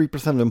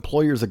 93% of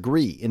employers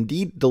agree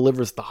Indeed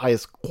delivers the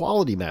highest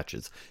quality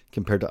matches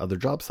compared to other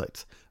job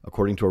sites,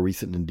 according to a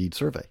recent Indeed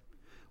survey.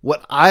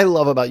 What I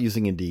love about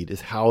using Indeed is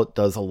how it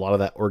does a lot of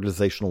that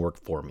organizational work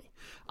for me.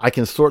 I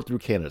can sort through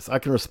candidates. I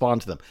can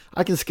respond to them.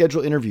 I can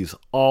schedule interviews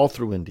all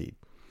through Indeed.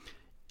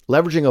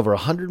 Leveraging over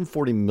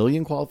 140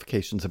 million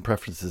qualifications and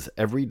preferences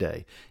every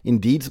day,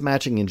 Indeed's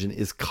matching engine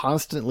is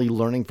constantly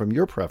learning from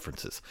your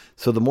preferences.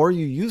 So the more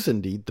you use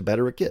Indeed, the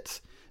better it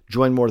gets.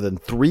 Join more than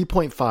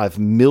 3.5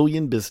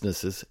 million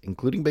businesses,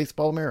 including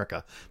Baseball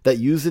America, that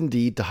use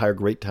Indeed to hire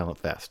great talent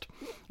fast.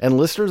 And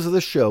listeners of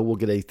the show will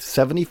get a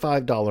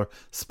 $75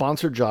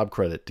 sponsored job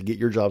credit to get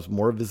your jobs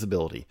more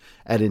visibility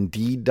at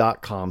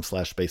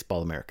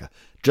Indeed.com/BaseballAmerica.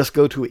 Just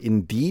go to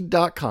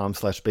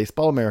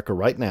Indeed.com/BaseballAmerica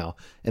right now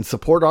and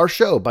support our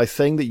show by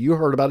saying that you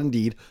heard about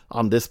Indeed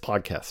on this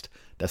podcast.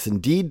 That's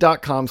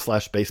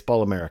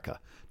Indeed.com/BaseballAmerica.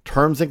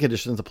 Terms and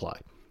conditions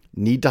apply.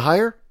 Need to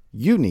hire?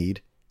 You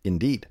need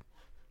Indeed.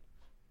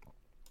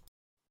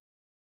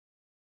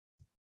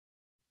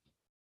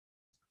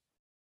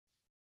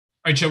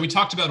 All right, Joe, we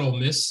talked about Ole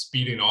Miss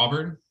beating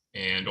Auburn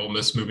and Ole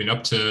Miss moving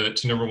up to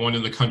number one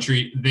in the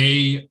country.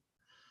 They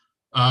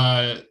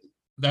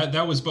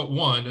that was but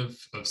one of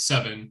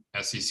 7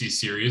 SEC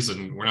series,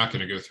 and we're not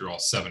going to go through all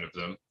 7 of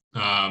them.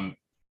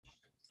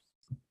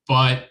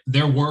 But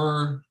there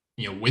were,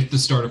 with the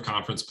start of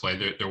conference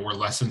play, there were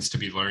lessons to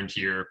be learned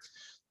here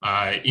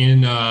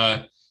in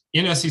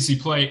SEC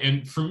play.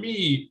 And for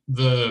me,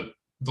 the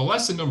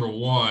lesson number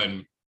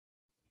one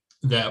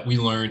that we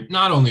learned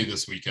not only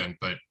this weekend,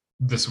 but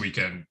this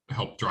weekend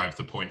helped drive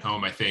the point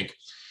home, I think,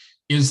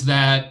 is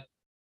that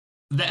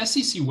the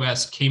SEC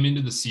West came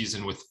into the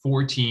season with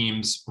 4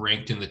 teams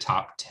ranked in the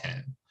top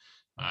 10.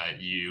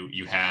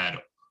 You had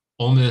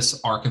Ole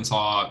Miss,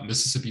 Arkansas,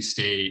 Mississippi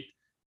State,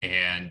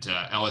 and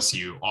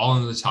LSU all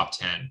in the top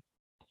 10.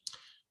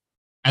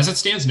 As it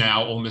stands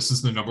now, Ole Miss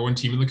is the number 1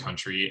 team in the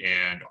country,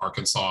 and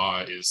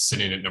Arkansas is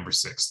sitting at number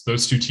 6.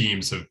 Those 2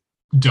 teams have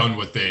done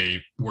what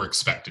they were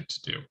expected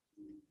to do.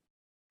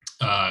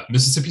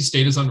 Mississippi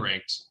State is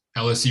unranked.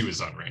 LSU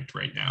is unranked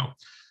right now.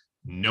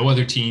 No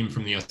other team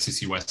from the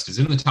SEC West is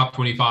in the top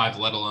 25,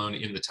 let alone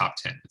in the top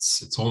 10.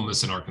 It's Ole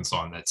Miss and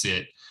Arkansas, and that's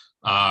it.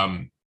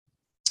 The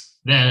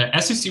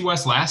SEC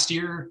West last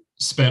year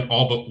spent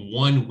all but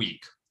 1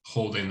 week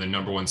holding the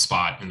number 1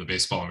 spot in the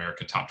Baseball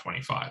America top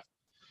 25.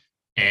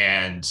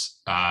 And,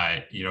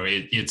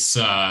 it's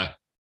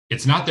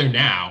not there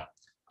now.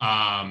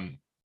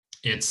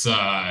 It's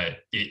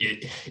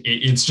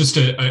just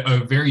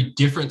a very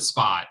different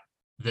spot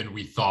than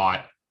we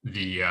thought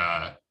the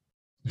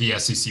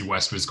SEC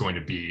West was going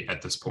to be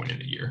at this point in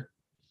the year.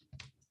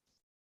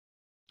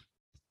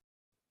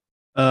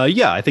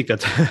 Yeah, I think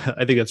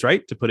that's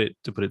right, to put it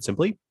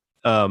simply.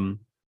 There's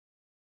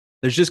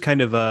just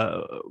kind of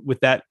with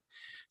that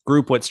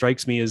group, what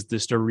strikes me is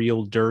just a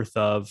real dearth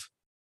of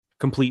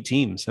complete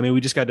teams. I mean,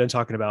 we just got done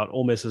talking about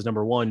Ole Miss as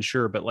number 1,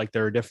 sure, but like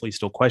there are definitely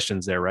still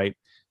questions there, right?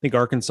 I think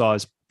Arkansas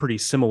is pretty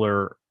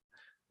similar,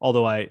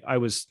 although I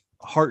was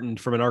heartened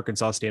from an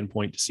Arkansas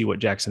standpoint to see what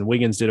Jackson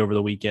Wiggins did over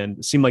the weekend.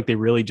 It seemed like they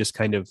really just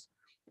kind of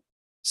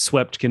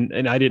swept,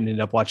 and I didn't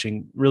end up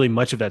watching really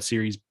much of that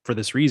series for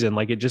this reason.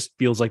 Like, it just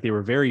feels like they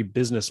were very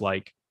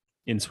businesslike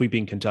in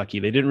sweeping Kentucky.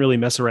 They didn't really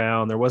mess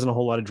around. There wasn't a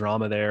whole lot of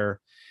drama there.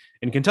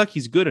 And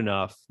Kentucky's good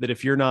enough that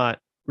if you're not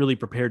really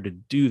prepared to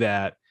do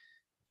that,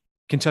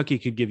 Kentucky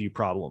could give you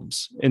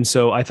problems. And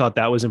so I thought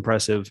that was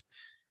impressive.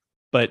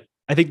 But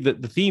I think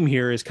that the theme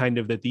here is kind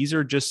of that these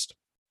are just,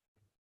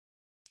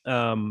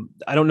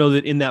 I don't know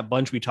that in that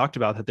bunch we talked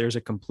about that there's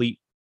a complete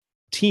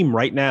team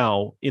right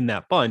now in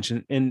that bunch.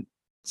 And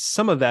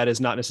some of that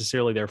is not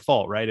necessarily their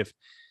fault, right?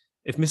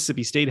 If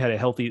Mississippi State had a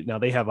healthy, now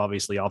they have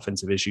obviously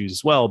offensive issues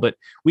as well, but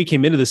we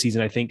came into the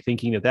season, I think,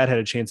 thinking that had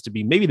a chance to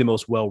be maybe the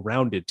most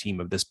well-rounded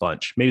team of this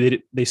bunch.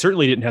 Maybe they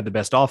certainly didn't have the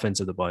best offense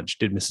of the bunch,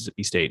 did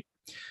Mississippi State,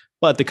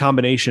 but the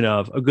combination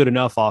of a good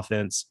enough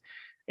offense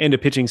and a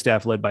pitching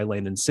staff led by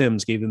Landon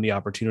Sims gave them the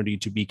opportunity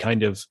to be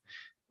kind of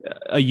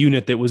a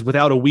unit that was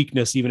without a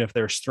weakness, even if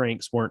their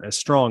strengths weren't as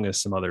strong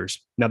as some others.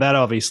 Now that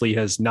obviously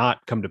has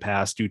not come to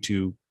pass due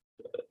to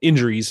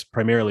injuries,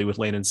 primarily with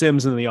Landon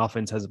Sims, and the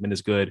offense hasn't been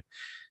as good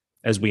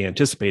as we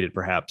anticipated,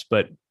 perhaps.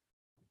 But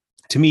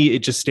to me,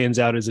 it just stands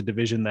out as a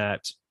division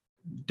that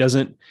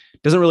doesn't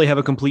really have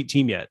a complete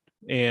team yet.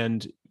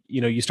 And,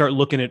 you start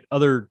looking at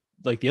other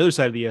like the other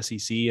side of the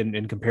SEC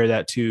and compare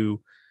that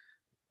to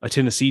a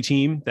Tennessee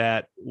team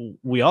that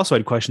we also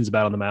had questions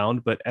about on the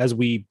mound. But as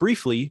we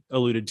briefly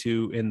alluded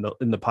to in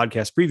the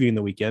podcast previewing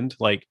the weekend,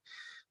 like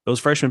those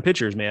freshman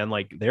pitchers, man,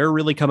 like they're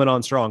really coming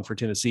on strong for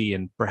Tennessee.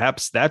 And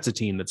perhaps that's a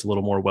team that's a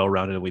little more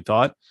well-rounded than we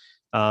thought.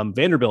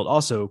 Vanderbilt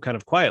also kind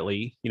of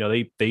quietly,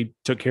 they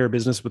took care of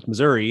business with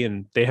Missouri,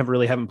 and they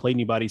haven't played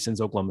anybody since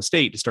Oklahoma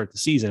State to start the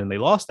season. And they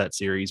lost that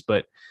series,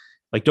 but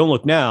like, don't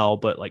look now,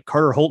 but like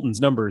Carter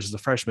Holton's numbers as a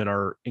freshman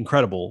are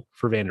incredible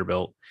for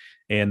Vanderbilt.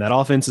 And that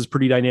offense is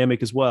pretty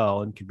dynamic as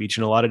well and can beat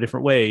you in a lot of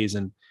different ways.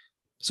 And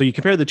so you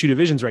compare the two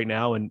divisions right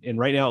now, and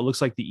right now it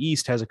looks like the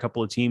East has a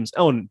couple of teams.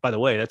 Oh, and by the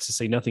way, that's to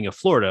say nothing of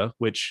Florida,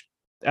 which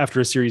after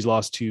a series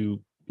loss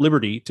to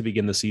Liberty to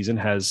begin the season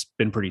has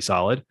been pretty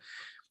solid.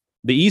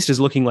 The East is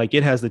looking like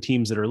it has the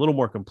teams that are a little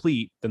more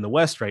complete than the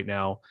West right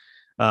now.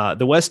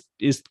 The West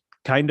is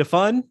kind of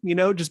fun,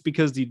 just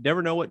because you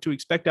never know what to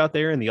expect out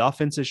there. And the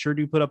offenses sure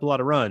do put up a lot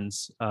of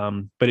runs.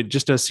 But it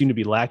just does seem to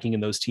be lacking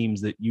in those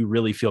teams that you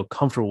really feel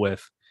comfortable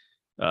with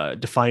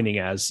defining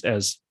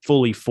as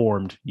fully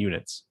formed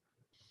units.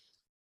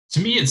 To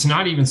me, it's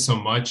not even so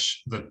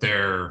much that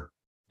they're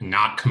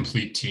not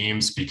complete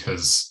teams,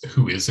 because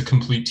who is a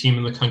complete team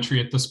in the country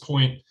at this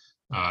point?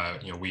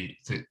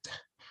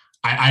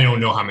 I don't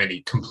know how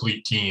many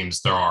complete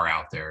teams there are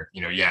out there.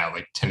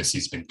 Like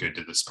Tennessee's been good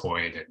to this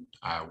point, and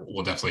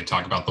we'll definitely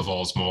talk about the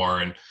Vols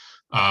more. And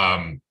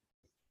but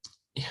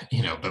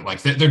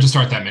like there just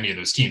aren't that many of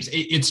those teams.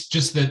 It's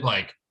just that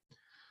like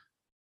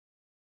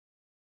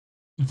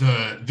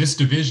this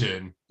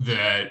division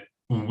that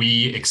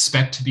we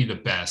expect to be the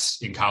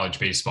best in college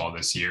baseball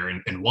this year,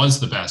 and was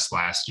the best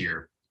last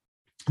year,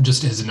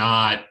 just has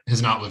not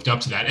lived up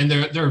to that. And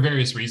there are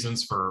various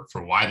reasons for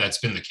why that's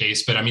been the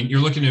case. But I mean, you're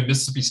looking at a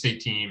Mississippi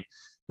State team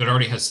that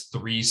already has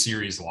 3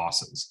 series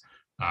losses.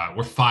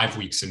 We're 5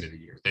 weeks into the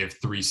year. They have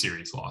 3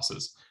 series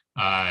losses.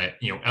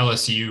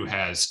 LSU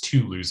has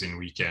 2 losing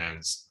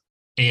weekends.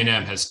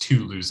 A&M has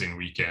 2 losing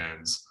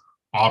weekends.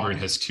 Auburn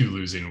has 2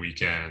 losing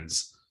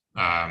weekends.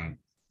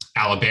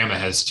 Alabama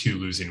has 2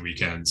 losing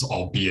weekends,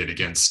 albeit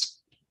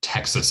against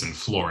Texas and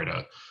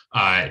Florida.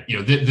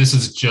 This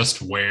is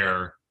just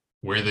where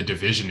the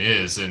division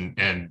is,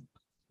 and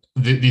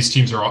these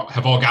teams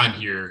have all gotten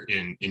here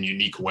in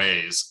unique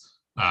ways.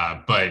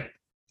 But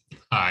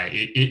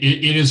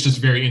it is just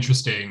very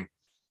interesting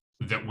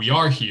that we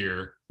are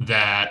here,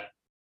 that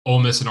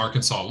Ole Miss and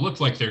Arkansas look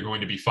like they're going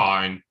to be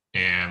fine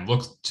and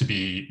look to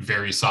be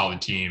very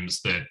solid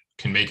teams that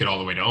can make it all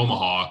the way to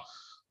Omaha.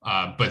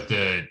 But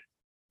the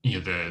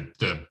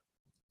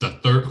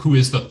third, who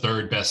is the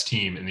third best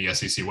team in the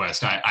SEC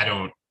West? I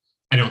don't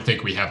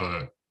think we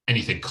have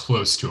anything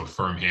close to a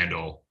firm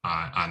handle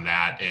on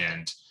that.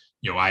 And,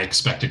 I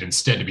expected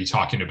instead to be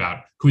talking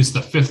about who is the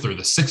 5th or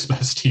the 6th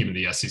best team in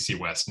the SEC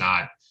West,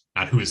 not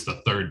who is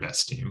the 3rd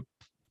best team.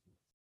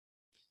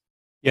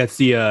 Yeah, it's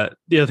the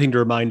other thing to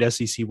remind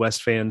SEC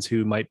West fans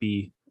who might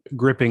be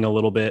gripping a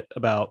little bit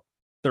about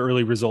the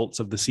early results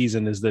of the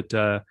season is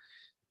that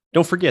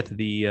don't forget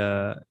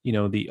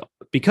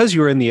because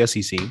you're in the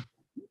SEC,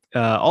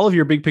 all of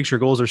your big picture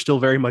goals are still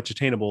very much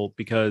attainable,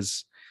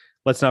 because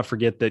let's not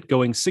forget that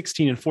going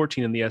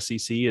 16-14 in the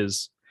SEC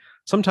is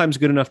sometimes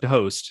good enough to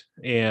host.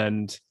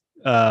 And,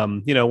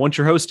 once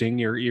you're hosting,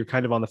 you're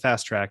kind of on the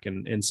fast track.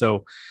 And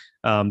so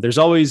there's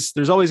always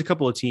a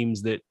couple of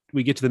teams that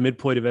we get to the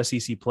midpoint of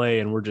SEC play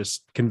and we're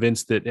just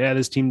convinced that,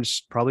 this team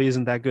just probably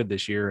isn't that good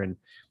this year. And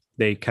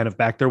they kind of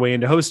back their way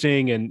into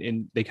hosting,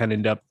 and they kind of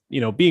end up,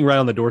 being right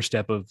on the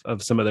doorstep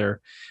of some of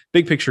their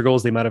big picture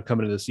goals they might have come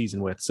into the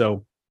season with.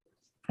 So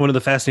one of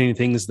the fascinating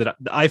things that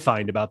I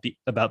find about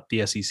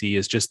the SEC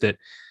is just that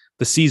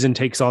the season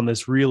takes on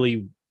this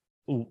really,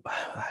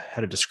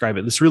 how to describe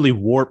it, this really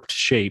warped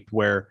shape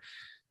where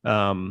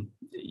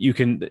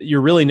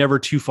you're really never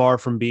too far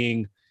from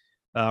being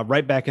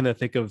right back in the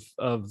thick of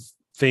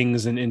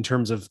things in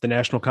terms of the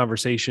national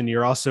conversation.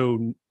 You're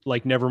also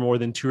like never more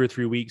than 2 or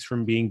 3 weeks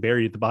from being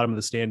buried at the bottom of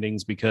the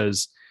standings,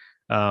 because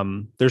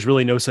there's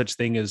really no such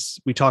thing as,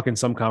 we talk in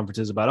some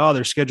conferences about,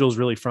 their schedule is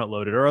really front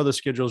loaded, or their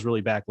schedule is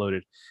really back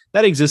loaded.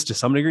 That exists to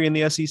some degree in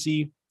the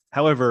SEC.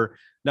 However,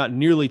 not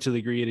nearly to the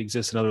degree it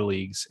exists in other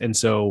leagues. And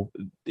so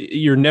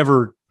you're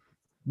never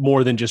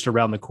more than just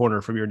around the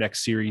corner from your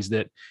next series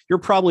that you're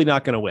probably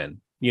not going to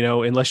win,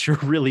 unless you're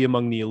really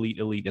among the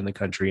elite in the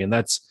country. And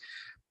that's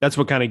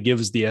what kind of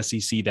gives the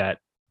SEC that,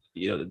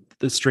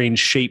 the strange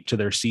shape to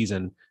their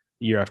season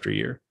year after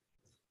year.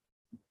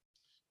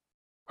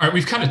 All right,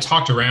 we've kind of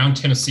talked around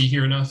Tennessee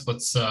here enough.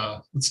 Let's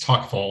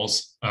talk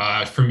Vols.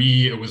 For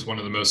me, it was one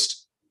of the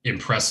most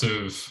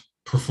impressive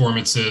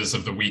performances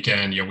of the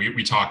weekend.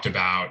 We talked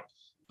about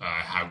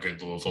how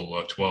good Louisville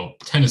looked. Well,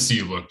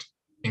 Tennessee looked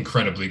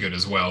incredibly good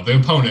as well. The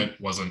opponent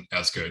wasn't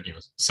as good.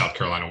 South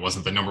Carolina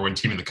wasn't the number 1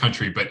 team in the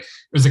country, but it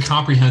was a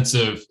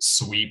comprehensive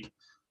sweep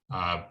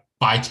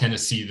by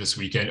Tennessee this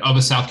weekend of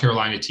a South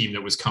Carolina team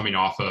that was coming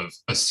off of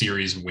a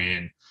series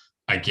win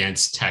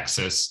against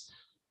Texas.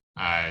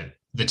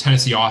 The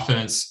Tennessee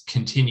offense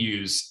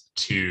continues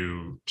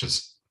to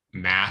just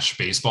MASH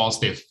baseballs.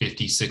 They have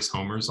 56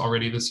 homers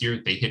already this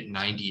year. They hit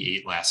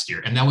 98 last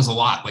year, and that was a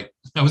lot. Like,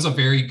 that was a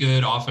very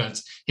good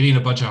offense hitting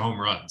a bunch of home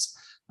runs.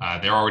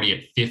 They're already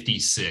at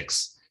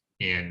 56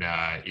 in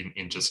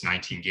just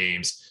 19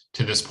 games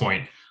to this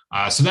point.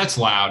 So that's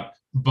loud.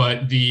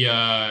 But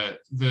to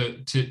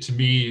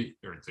me,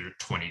 or there are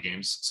 20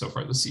 games so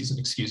far this season,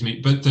 excuse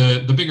me. But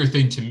the bigger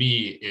thing to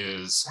me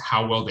is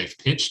how well they've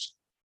pitched.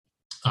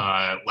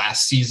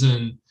 Last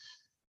season,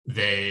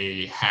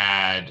 they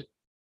had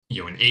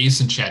an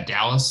ace in Chad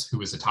Dallas, who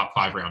was a top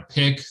 5 round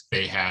pick.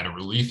 They had a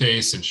relief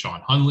ace in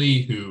Sean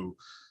Hunley, who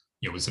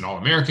was an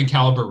All-American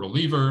caliber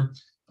reliever.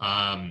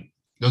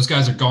 Those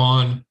guys are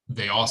gone.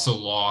 They also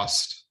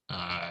lost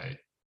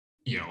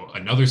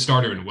another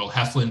starter in Will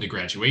Heflin to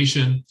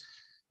graduation.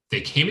 They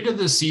came into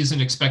this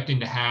season expecting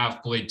to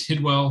have Blade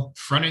Tidwell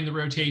fronting the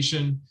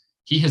rotation.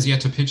 He has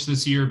yet to pitch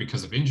this year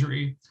because of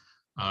injury.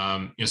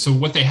 So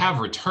what they have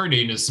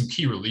returning is some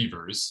key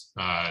relievers,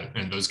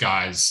 and those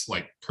guys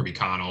like Kirby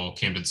Connell,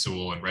 Camden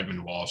Sewell, and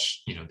Redmond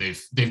Walsh.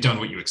 They've done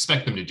what you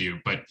expect them to do.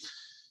 But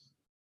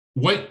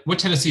what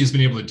Tennessee has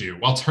been able to do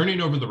while turning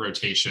over the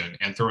rotation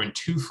and throwing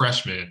 2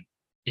 freshmen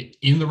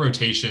in the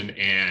rotation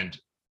and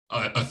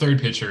a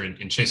third pitcher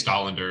in Chase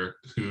Dollander,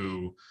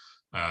 who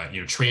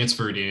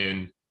transferred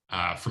in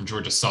from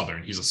Georgia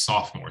Southern. He's a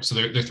sophomore. So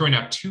they're throwing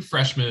out 2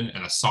 freshmen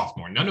and a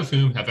sophomore, none of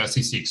whom have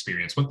SEC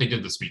experience. What they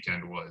did this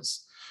weekend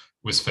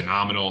was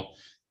phenomenal.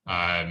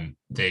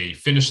 They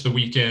finished the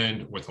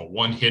weekend with a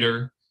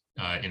 1-hitter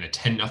in a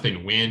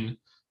 10-0 win.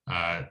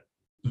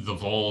 The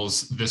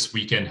Vols this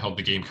weekend held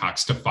the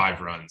Gamecocks to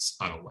 5 runs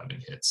on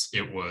 11 hits.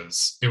 It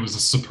was a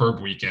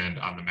superb weekend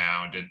on the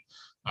mound. And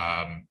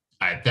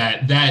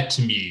that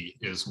to me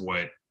is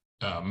what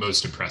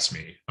most impressed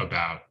me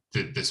about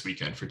this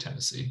weekend for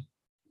Tennessee.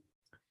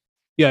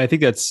 Yeah, I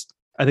think that's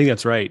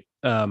right.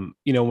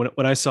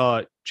 When I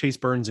saw Chase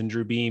Burns and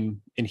Drew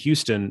Beam in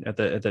Houston at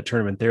that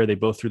tournament there, they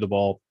both threw the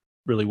ball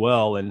really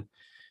well, and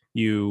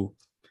you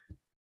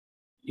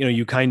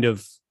kind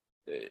of,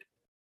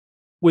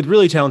 with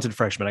really talented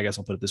freshmen, I guess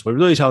I'll put it this way,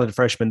 really talented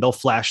freshmen, they'll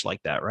flash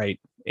like that, right?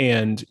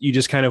 And you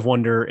just kind of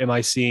wonder, am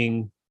I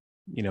seeing,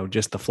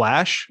 just the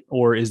flash,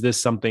 or is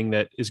this something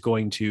that is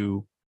going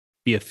to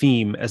be a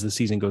theme as the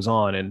season goes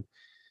on? And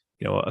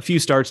a few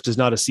starts does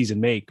not a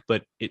season make,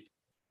 but it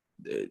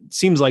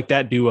seems like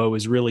that duo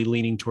is really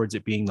leaning towards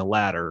it being the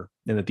latter,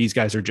 and that these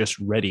guys are just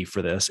ready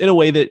for this in a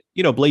way that,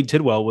 Blade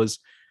Tidwell was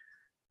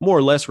more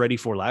or less ready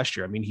for last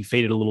year. I mean, he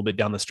faded a little bit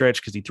down the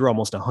stretch because he threw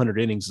almost 100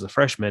 innings as a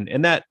freshman.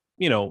 And that,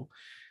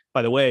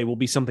 by the way, will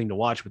be something to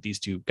watch with these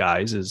 2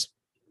 guys is,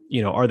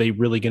 are they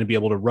really going to be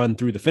able to run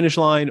through the finish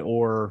line,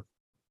 or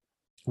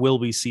will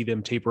we see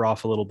them taper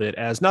off a little bit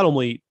as not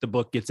only the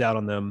book gets out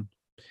on them,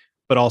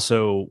 but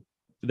also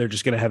they're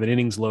just going to have an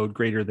innings load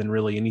greater than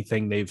really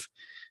anything they've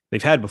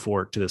had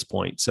before to this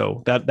point.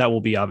 So that will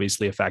be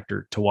obviously a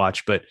factor to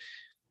watch, but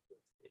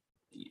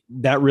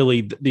that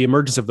really, the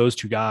emergence of those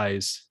 2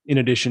 guys, in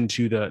addition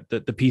to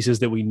the pieces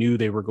that we knew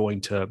they were going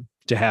to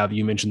have,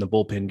 you mentioned the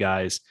bullpen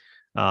guys.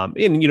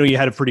 And you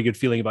had a pretty good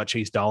feeling about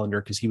Chase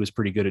Dollander because he was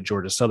pretty good at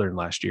Georgia Southern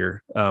last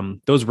year.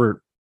 Those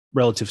were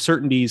relative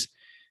certainties,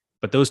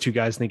 but those 2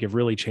 guys I think have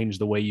really changed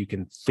the way you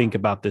can think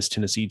about this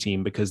Tennessee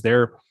team, because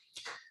the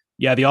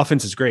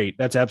offense is great.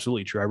 That's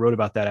absolutely true. I wrote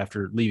about that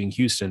after leaving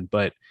Houston,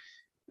 but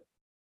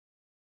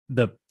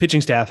the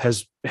pitching staff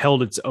has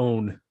held its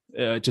own,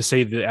 to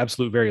say the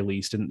absolute very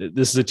least. And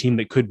this is a team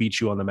that could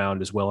beat you on the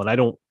mound as well. And I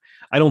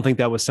don't think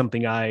that was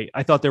something I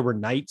thought there were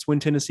nights when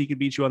Tennessee could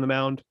beat you on the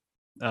mound.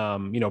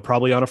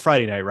 Probably on a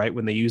Friday night, right,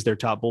 when they use their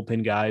top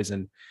bullpen guys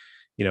and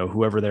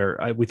whoever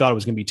we thought it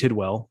was going to be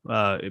Tidwell,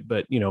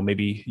 but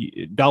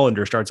maybe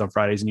Dollander starts on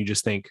Fridays, and you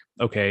just think,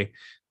 okay,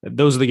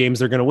 those are the games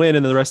they're going to win,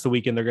 and the rest of the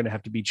weekend they're going to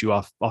have to beat you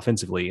off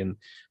offensively, and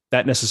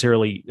that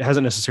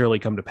hasn't necessarily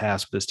come to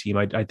pass with this team.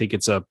 I think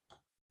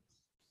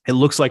it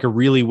looks like a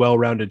really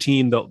well-rounded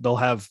team.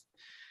 They'll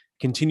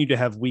continue to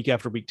have week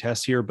after week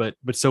tests here, but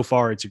so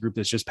far it's a group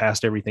that's just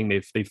passed everything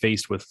they've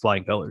faced with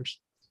flying colors.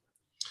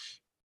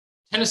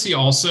 Tennessee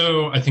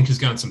also, I think, has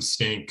gotten some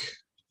stink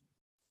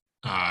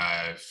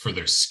for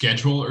their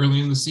schedule early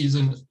in the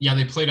season. Yeah,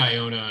 they played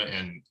Iona,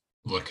 and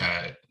look,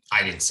 I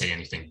didn't say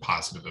anything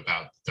positive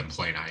about them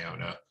playing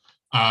Iona.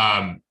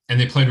 And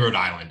they played Rhode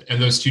Island, and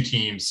those 2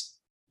 teams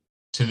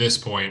to this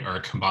point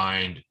are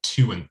combined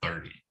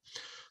 2-30.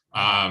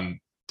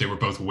 They were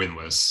both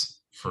winless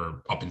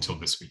for up until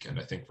this weekend.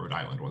 I think Rhode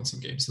Island won some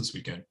games this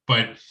weekend,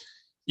 but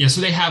yeah, so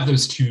they have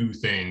those 2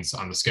 things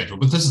on the schedule.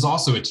 But this is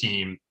also a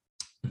team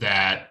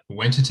that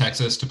went to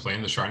Texas to play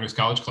in the Shriners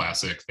College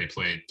Classic. They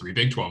played 3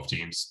 Big 12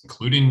 teams,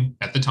 including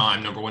at the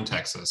time number 1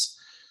 Texas.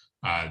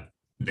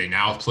 They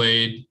now have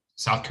played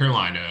South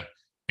Carolina,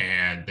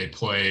 and they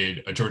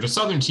played a Georgia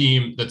Southern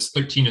team that's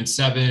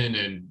 13-7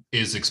 and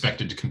is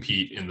expected to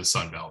compete in the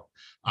Sun Belt.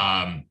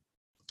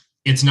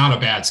 It's not a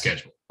bad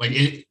schedule. Like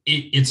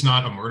it's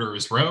not a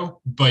murderer's row,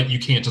 but you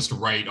can't just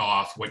write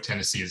off what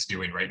Tennessee is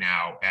doing right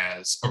now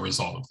as a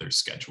result of their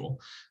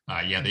schedule.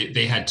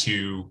 They had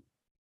two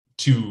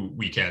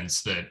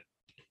weekends that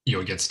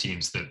against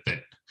teams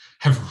that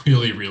have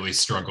really, really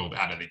struggled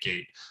out of the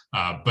gate.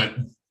 But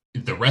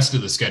the rest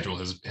of the schedule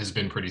has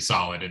been pretty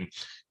solid. And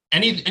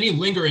any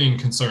lingering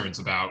concerns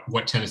about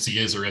what Tennessee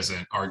is or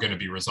isn't are going to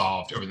be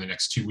resolved over the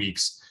next 2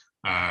 weeks.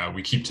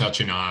 We keep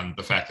touching on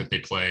the fact that they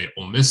play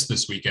Ole Miss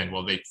this weekend.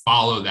 Well, they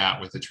follow that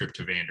with a trip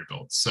to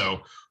Vanderbilt.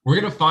 So we're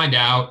going to find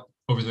out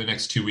over the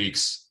next 2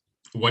 weeks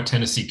what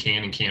Tennessee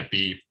can and can't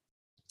be.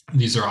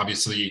 These are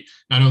obviously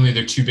not only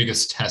their 2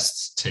 biggest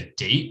tests to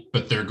date,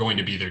 but they're going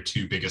to be their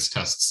 2 biggest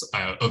tests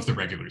of the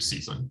regular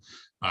season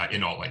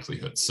in all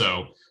likelihood.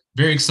 So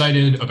very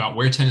excited about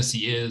where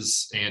Tennessee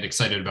is and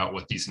excited about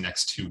what these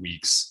next 2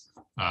 weeks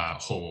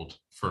hold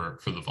for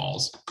the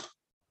Vols.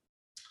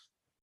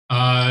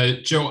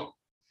 Joe,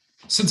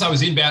 since I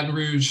was in Baton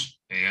Rouge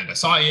and I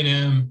saw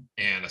A&M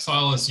and I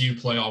saw LSU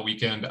play all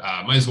weekend,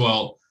 might as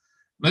well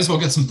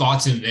get some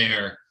thoughts in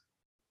there.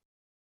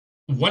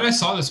 What I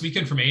saw this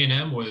weekend from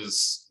A&M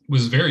was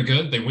very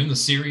good. They win the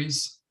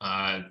series.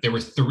 There were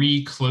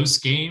 3 close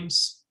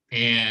games,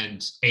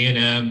 and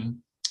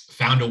A&M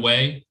found a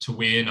way to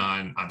win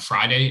on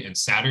Friday and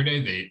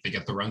Saturday. They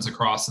get the runs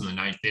across in the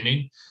 9th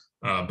inning.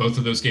 Both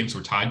of those games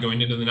were tied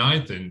going into the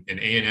 9th, and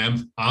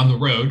A&M on the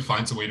road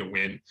finds a way to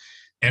win.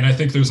 And I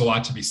think there's a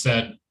lot to be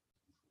said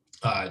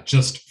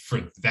just for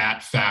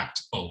that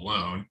fact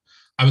alone.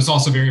 I was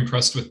also very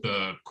impressed with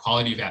the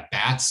quality of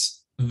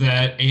at-bats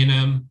that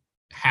A&M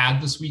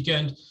had this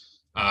weekend.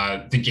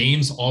 The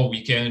games all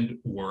weekend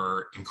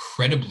were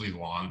incredibly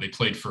long. They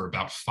played for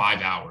about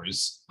 5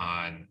 hours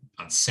on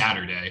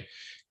Saturday.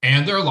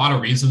 And there are a lot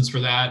of reasons for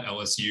that.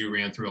 LSU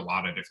ran through a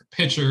lot of different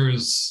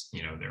pitchers.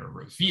 There are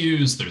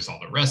reviews, there's all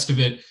the rest of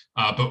it.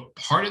 But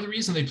part of the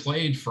reason they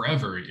played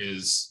forever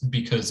is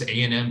because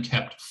A&M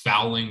kept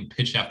fouling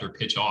pitch after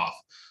pitch off.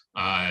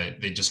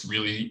 They just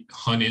really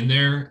hung in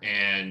there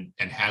and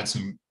had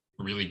some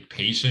really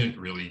patient,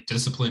 really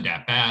disciplined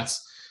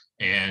at-bats.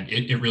 And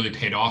it really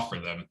paid off for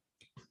them.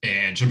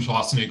 And Jim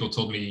Schlossnagle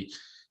told me,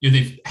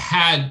 they've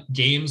had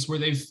games where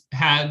they've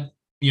had,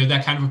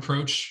 that kind of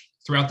approach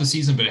throughout the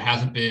season, but it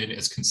hasn't been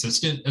as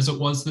consistent as it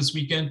was this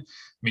weekend. I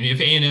mean, if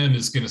A&M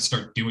is going to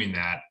start doing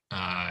that,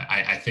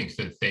 I think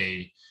that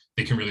they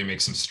can really make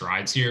some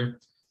strides here.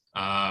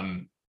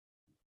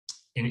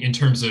 In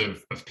terms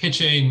of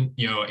pitching,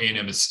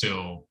 A&M is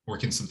still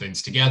working some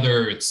things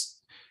together.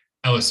 It's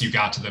LSU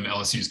got to them.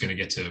 LSU is going to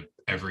get to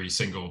every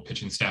single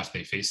pitching staff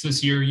they face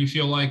this year, you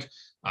feel like.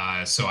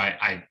 So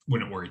I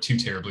wouldn't worry too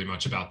terribly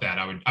much about that.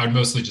 I would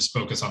mostly just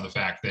focus on the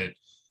fact that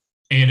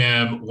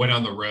A&M went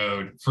on the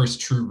road,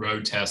 first true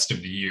road test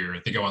of the year.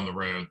 They go on the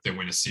road, they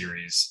win a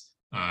series.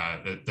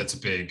 That's a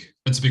big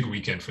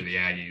weekend for the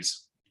Aggies.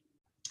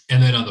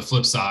 And then on the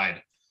flip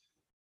side,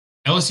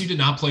 LSU did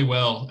not play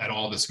well at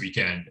all this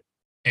weekend,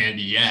 and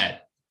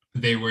yet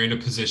they were in a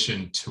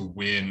position to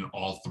win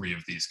all 3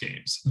 of these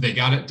games. They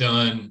got it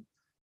done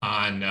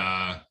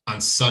on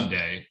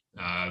Sunday.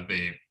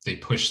 They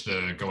pushed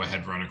the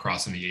go-ahead run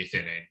across in the 8th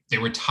inning. They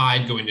were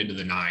tied going into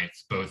the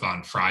 9th, both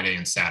on Friday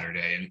and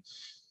Saturday,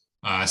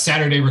 and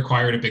Saturday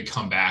required a big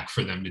comeback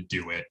for them to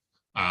do it.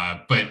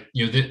 But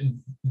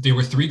there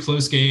were 3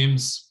 close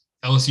games.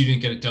 LSU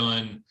didn't get it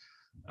done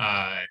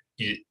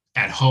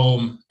at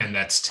home, and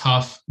that's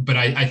tough. But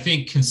I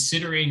think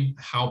considering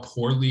how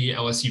poorly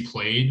LSU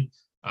played,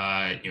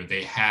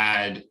 they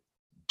had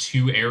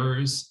 2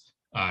 errors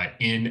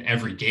in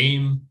every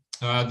game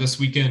this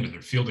weekend, and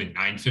they're fielding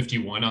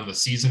 951 on the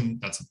season.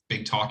 That's a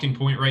big talking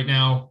point right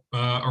now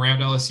around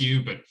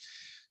LSU, but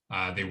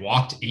they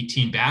walked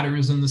 18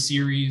 batters in the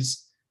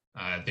series.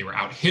 They were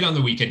out hit on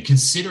the weekend.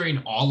 Considering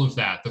all of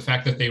that, the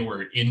fact that they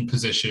were in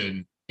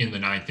position in the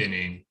 9th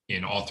inning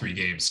in all 3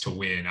 games to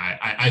win,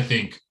 I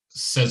think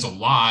says a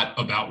lot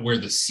about where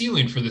the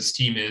ceiling for this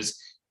team is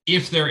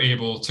if they're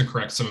able to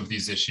correct some of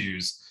these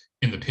issues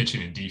in the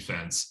pitching and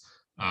defense.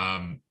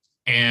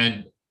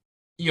 And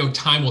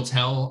time will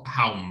tell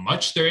how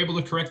much they're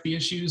able to correct the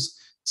issues.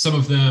 Some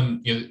of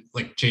them,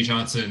 like Jay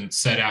Johnson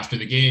said after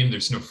the game,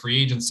 there's no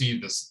free agency.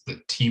 The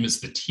team is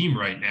the team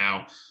right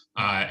now.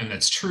 And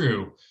that's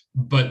true.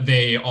 But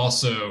they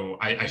also,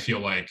 I feel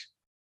like,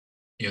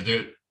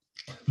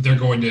 they're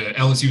going to,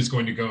 LSU is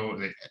going to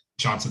go,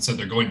 Johnson said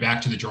they're going back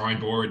to the drawing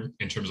board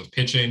in terms of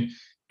pitching.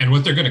 And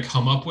what they're going to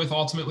come up with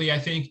ultimately, I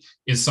think,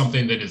 is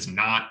something that is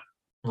not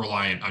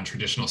reliant on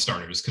traditional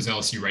starters, because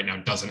LSU right now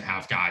doesn't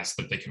have guys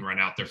that they can run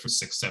out there for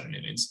 6-7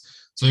 innings.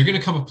 So they're going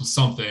to come up with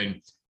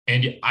something.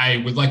 And I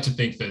would like to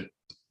think that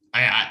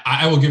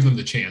I will give them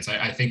the chance.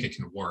 I think it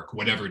can work,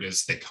 whatever it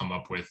is they come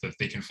up with, that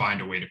they can find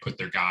a way to put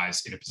their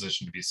guys in a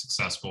position to be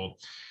successful.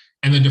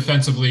 And then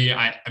defensively,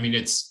 I mean,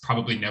 it's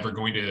probably never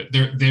going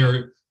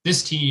to,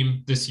 this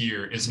team this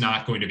year is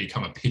not going to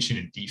become a pitching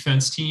and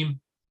defense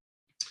team.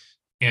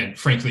 And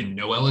frankly,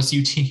 no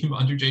LSU team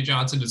under Jay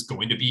Johnson is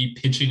going to be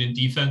pitching and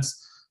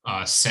defense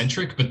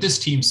centric, but this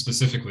team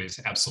specifically is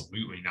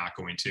absolutely not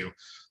going to.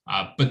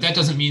 But that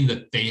doesn't mean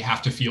that they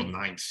have to field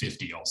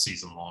 950 all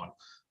season long.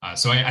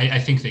 So I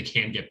think they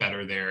can get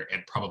better there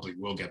and probably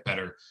will get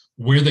better.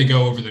 Where they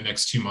go over the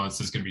next 2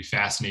 months is going to be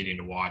fascinating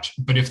to watch.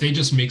 But if they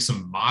just make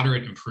some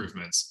moderate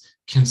improvements,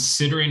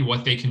 considering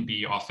what they can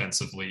be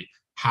offensively,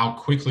 how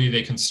quickly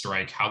they can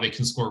strike, how they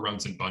can score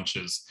runs in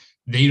bunches,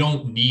 they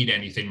don't need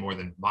anything more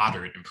than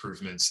moderate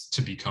improvements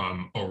to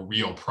become a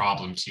real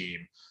problem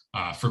team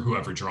for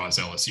whoever draws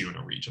LSU in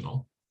a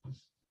regional.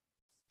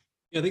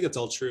 Yeah, I think that's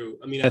all true.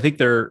 I mean, I think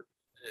they're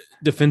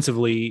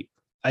defensively,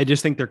 I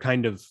just think they're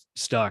kind of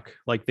stuck.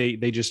 Like they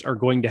just are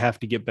going to have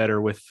to get better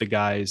with the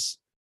guys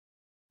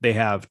they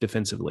have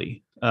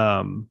defensively.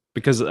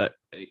 Because I'm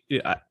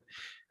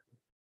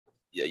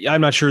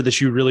not sure that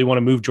you really want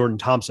to move Jordan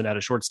Thompson at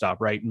a shortstop,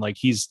 right? And like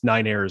he's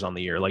 9 errors on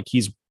the year. Like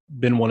he's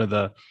been one of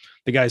the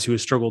guys who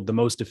has struggled the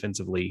most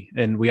defensively.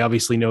 And we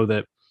obviously know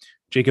that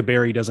Jacob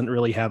Berry doesn't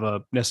really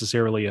have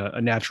necessarily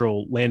a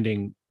natural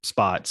landing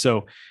spot.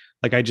 So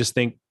like I just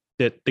think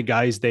that the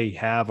guys they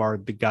have are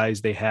the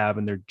guys they have,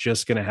 and they're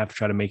just going to have to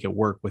try to make it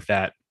work with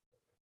that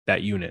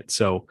unit.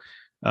 So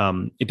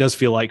it does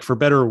feel like, for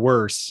better or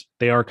worse,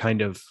 they are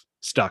kind of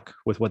stuck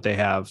with what they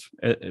have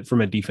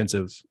from a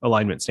defensive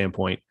alignment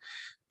standpoint.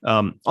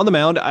 On the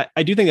mound,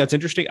 I do think that's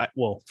interesting.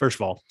 Well, first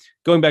of all,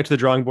 going back to the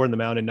drawing board on the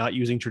mound and not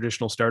using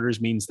traditional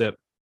starters means that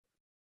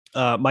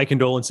my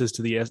condolences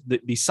to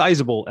the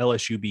sizable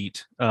LSU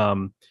beat.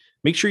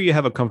 Make sure you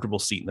have a comfortable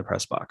seat in the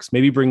press box.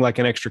 Maybe bring like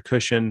an extra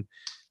cushion,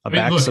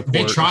 back support.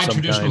 They tried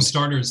traditional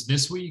starters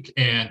this week,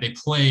 and they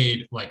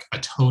played like a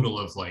total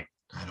of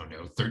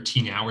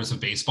 13 hours of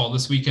baseball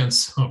this weekend.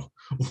 So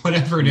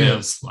whatever it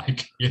is,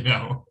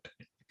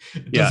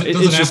 it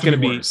doesn't just going to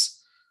be worse.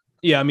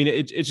 Yeah, I mean,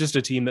 it's just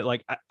a team that,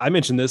 like, I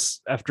mentioned this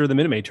after the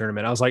Minute Maid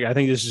tournament. I was like, I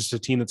think this is just a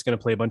team that's going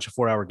to play a bunch of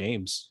 4-hour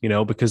games,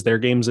 because their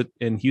games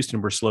in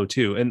Houston were slow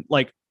too. And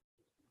like,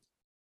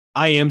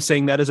 I am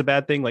saying that as a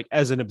bad thing. Like,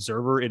 as an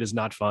observer, it is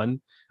not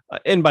fun.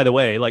 And by the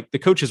way, like, the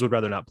coaches would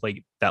rather not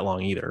play that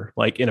long either.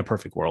 Like, in a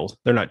perfect world,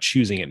 they're not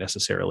choosing it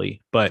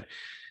necessarily, but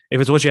if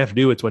it's what you have to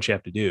do, it's what you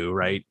have to do.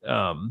 Right.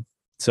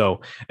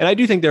 So, and I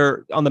do think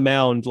they're on the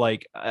mound.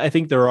 Like, I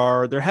think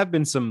there have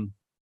been some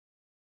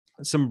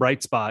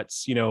bright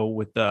spots,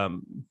 with,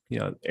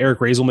 Eric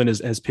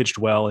Raiselman has pitched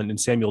well, and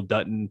Samuel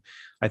Dutton,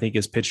 I think,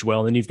 has pitched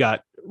well. And you've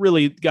got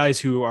really guys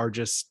who are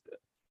just,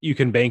 you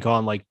can bank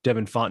on, like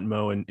Devin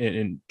Fontenot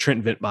and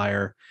Trent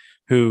Vintmeyer,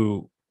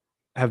 who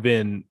have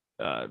been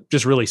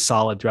just really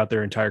solid throughout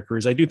their entire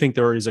careers. I do think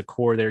there is a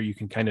core there you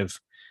can kind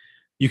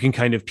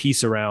of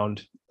piece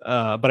around,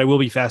 but I will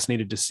be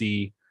fascinated to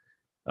see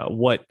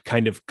what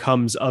kind of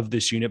comes of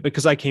this unit,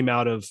 because I came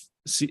out of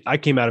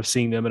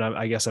seeing them, and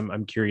I guess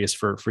I'm curious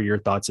for your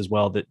thoughts as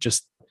well. That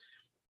just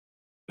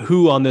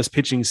who on this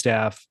pitching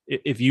staff,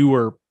 if you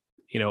were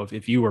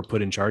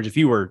put in charge, if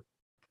you were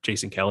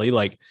Jason Kelly,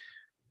 like,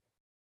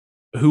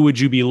 who would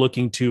you be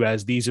looking to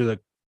as these are the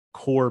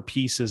core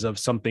pieces of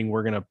something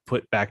we're going to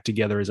put back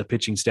together as a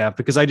pitching staff?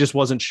 Because I just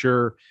wasn't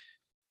sure.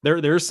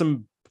 There's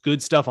some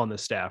good stuff on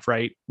this staff,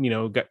 right?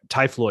 Got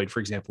Ty Floyd, for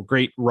example,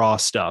 great raw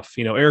stuff.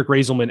 Eric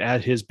Raiselman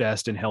at his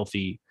best and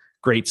healthy,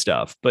 great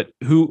stuff. But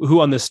who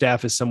on this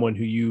staff is someone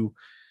who you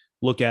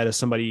look at as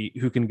somebody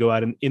who can go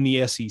out in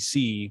the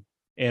SEC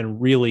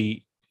and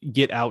really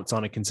get outs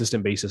on a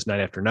consistent basis night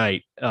after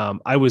night?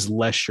 I was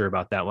less sure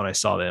about that when I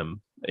saw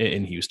them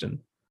in Houston.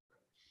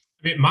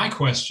 I mean, my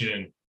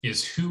question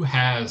is, who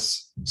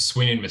has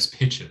swing and miss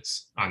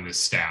pitches on this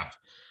staff?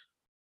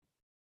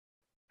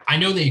 I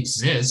know they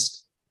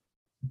exist,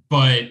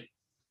 but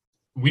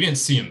we didn't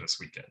see them this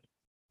weekend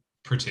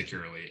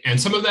particularly. And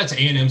some of that's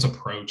A&M's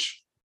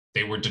approach.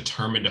 They were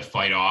determined to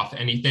fight off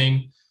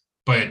anything.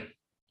 But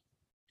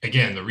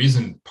again,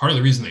 part of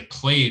the reason they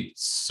played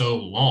so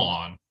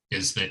long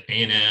is that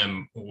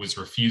A&M was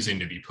refusing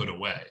to be put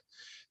away.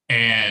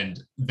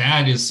 And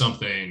that is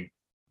something,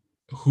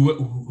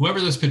 whoever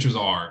those pitchers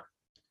are,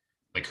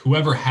 like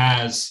whoever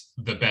has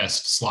the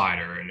best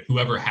slider and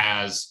whoever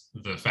has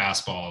the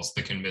fastballs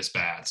that can miss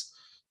bats,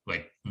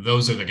 like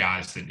those are the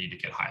guys that need to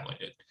get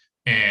highlighted.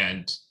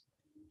 And,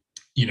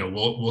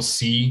 we'll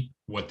see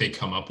what they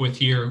come up with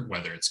here,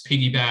 whether it's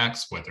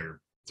piggybacks, whether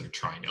they're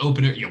trying to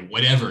open it,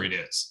 whatever it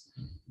is.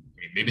 I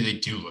mean, maybe they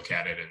do look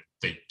at it and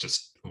they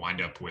just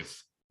wind up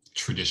with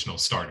traditional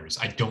starters.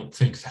 I don't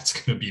think that's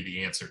going to be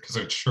the answer, because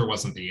it sure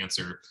wasn't the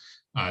answer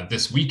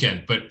this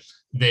weekend. But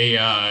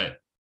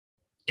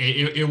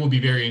it will be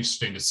very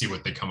interesting to see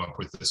what they come up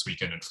with this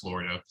weekend in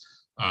Florida.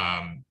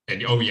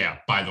 And oh yeah,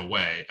 by the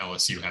way,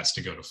 LSU has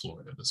to go to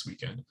Florida this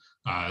weekend.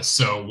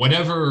 So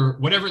whatever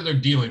they're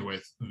dealing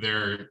with,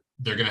 they're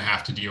going to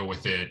have to deal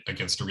with it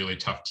against a really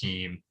tough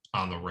team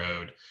on the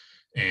road.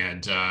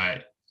 And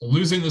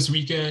losing this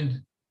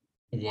weekend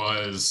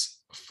was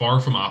far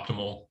from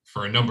optimal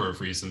for a number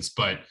of reasons,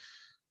 but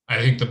I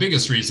think the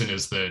biggest reason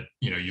is that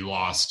you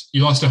lost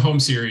a home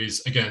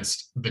series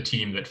against the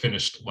team that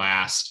finished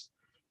last,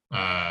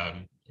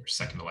 or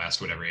second to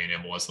last, whatever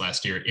A&M was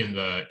last year in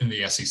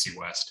the SEC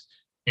West.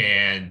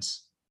 And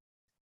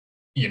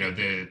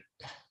the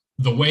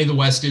way the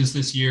West is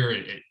this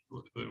year,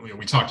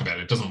 we talked about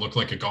it. It doesn't look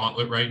like a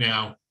gauntlet right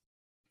now,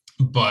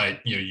 but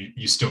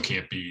you still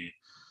can't be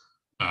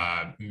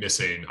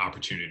missing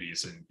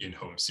opportunities in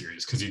home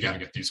series because you got to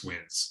get these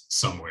wins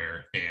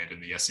somewhere. And in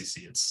the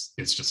SEC,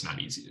 it's just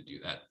not easy to do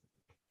that.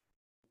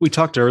 We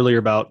talked earlier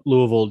about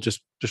Louisville,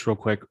 just real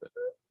quick.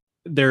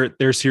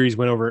 Their series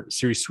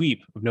series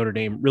sweep of Notre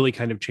Dame really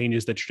kind of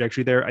changes the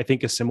trajectory there. I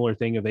think a similar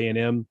thing of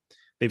A&M.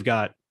 They've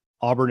got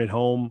Auburn at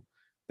home,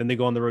 then they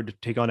go on the road to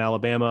take on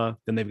Alabama,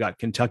 then they've got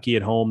Kentucky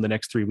at home the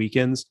next 3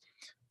 weekends.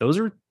 Those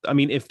are, I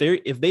mean, if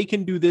they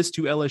can do this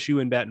to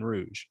LSU and Baton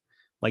Rouge,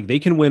 like they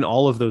can win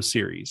all of those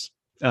series.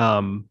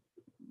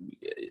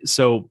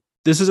 So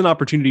this is an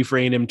opportunity for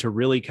A&M to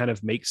really kind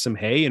of make some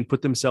hay and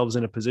put themselves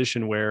in a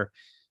position where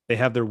they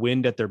have their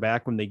wind at their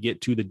back when they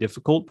get to the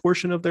difficult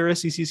portion of their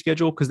SEC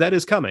schedule, because that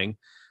is coming.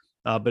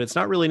 But it's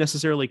not really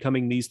necessarily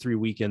coming these 3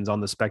 weekends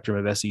on the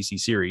spectrum of SEC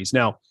series.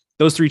 Now,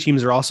 those 3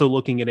 teams are also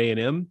looking at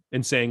A&M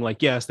and saying,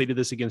 like, yes, they did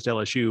this against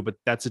LSU, but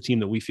that's a team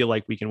that we feel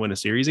like we can win a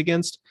series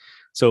against.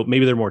 So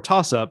maybe they're more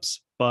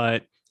toss-ups,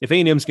 but if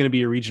A&M is going to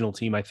be a regional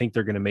team, I think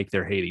they're going to make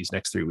their hay these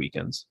next 3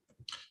 weekends.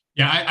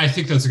 Yeah, I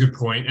think that's a good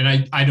point.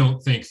 And I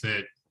don't think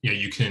that,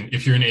 you can,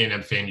 if you're an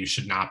A&M fan, you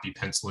should not be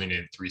penciling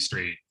in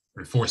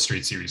 4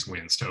 straight series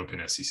wins to open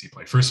SEC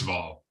play. First of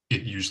all,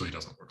 it usually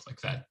doesn't work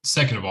like that.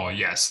 Second of all,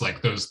 yes,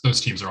 like those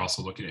teams are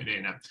also looking at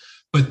A&M.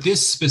 But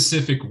this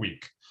specific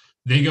week,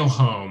 they go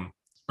home,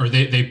 or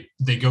they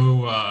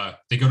go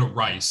to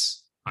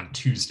Rice on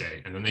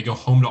Tuesday, and then they go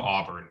home to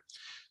Auburn.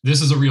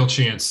 This is a real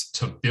chance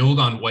to build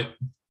on what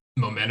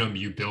momentum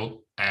you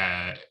built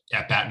at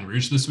Baton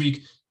Rouge this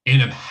week.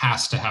 A&M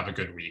has to have a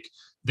good week.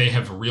 They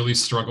have really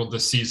struggled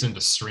this season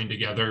to string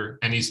together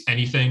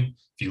anything.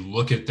 If you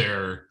look at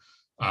their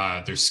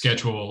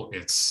schedule,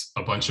 it's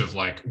a bunch of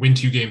like win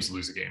 2 games,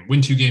 lose a game,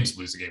 win 2 games,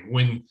 lose a game,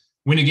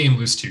 win a game,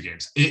 lose 2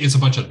 games. It's a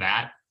bunch of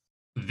that.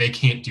 They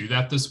can't do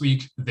that this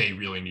week. They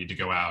really need to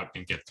go out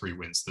and get 3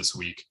 wins this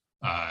week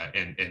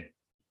and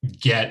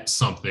get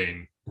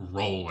something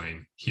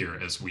rolling here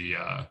as we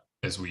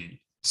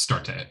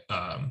start to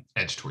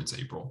edge towards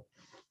April.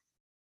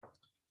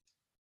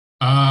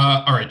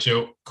 All right,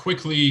 Joe,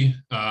 quickly,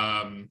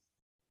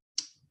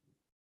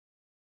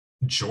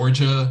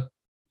 Georgia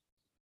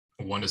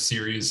won a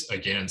series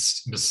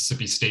against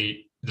Mississippi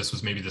State. This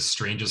was maybe the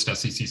strangest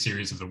SEC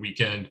series of the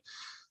weekend.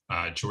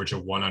 Georgia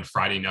won on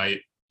Friday night,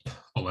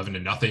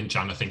 11-0.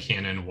 Jonathan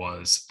Cannon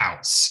was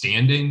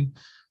outstanding.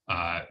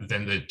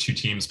 Then the 2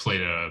 teams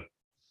played a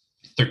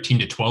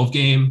 13-12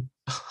 game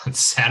on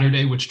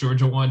Saturday, which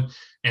Georgia won.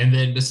 And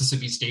then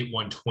Mississippi State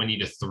won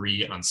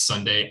 20-3 on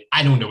Sunday.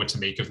 I don't know what to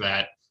make of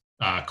that.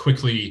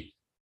 Quickly,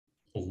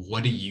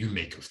 what do you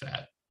make of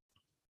that?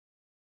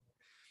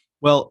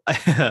 Well,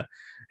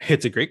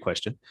 it's a great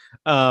question.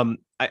 I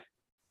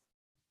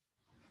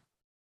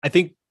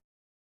think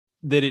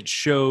that it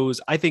shows,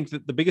 I think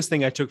that the biggest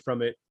thing I took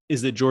from it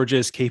is that Georgia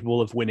is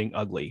capable of winning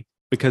ugly,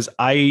 because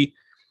I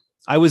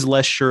was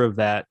less sure of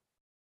that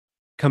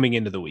coming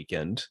into the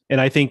weekend.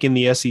 And I think in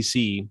the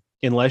SEC,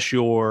 unless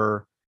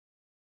you're,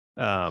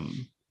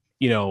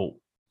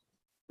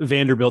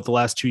 Vanderbilt the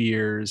last 2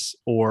 years,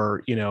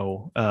 or,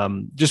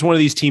 just one of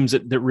these teams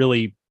that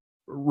really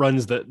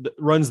runs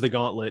the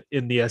gauntlet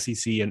in the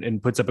SEC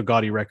and puts up a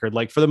gaudy record.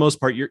 Like, for the most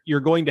part, you're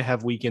going to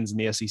have weekends in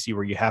the SEC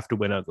where you have to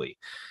win ugly.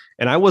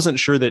 And I wasn't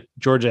sure that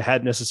Georgia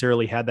had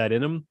necessarily had that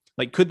in them.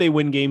 Like, could they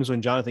win games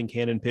when Jonathan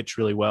Cannon pitched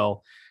really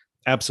well?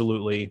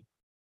 Absolutely.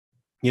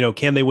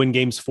 Can they win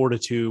games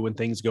 4-2 when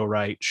things go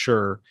right?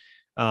 Sure.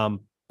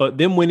 But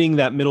them winning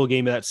that middle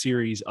game of that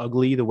series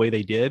ugly the way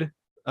they did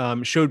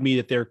showed me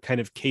that they're kind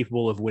of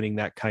capable of winning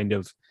that kind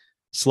of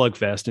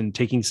slugfest and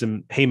taking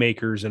some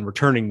haymakers and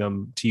returning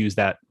them, to use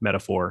that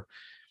metaphor.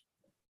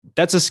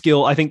 That's a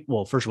skill. I think,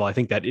 well, first of all, I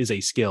think that is a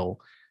skill.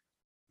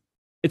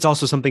 It's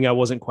also something I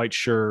wasn't quite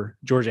sure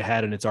Georgia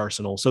had in its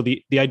arsenal. So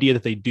the idea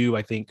that they do,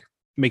 I think,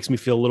 makes me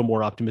feel a little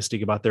more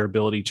optimistic about their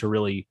ability to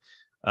really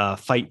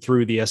fight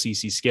through the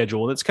SEC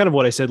schedule. And it's kind of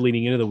what I said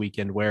leading into the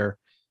weekend, where,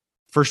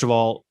 first of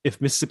all, if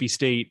Mississippi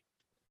State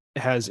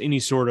has any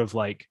sort of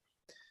like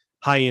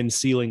high-end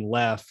ceiling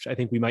left, I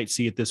think we might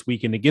see it this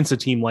weekend against a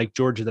team like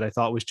Georgia that I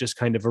thought was just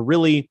kind of a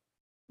really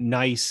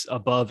nice,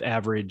 above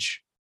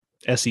average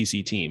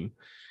SEC team.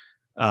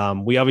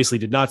 We obviously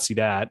did not see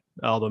that,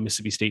 although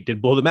Mississippi State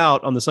did blow them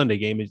out on the Sunday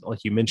game,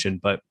 like you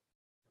mentioned. But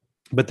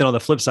then on the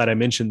flip side, I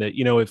mentioned that,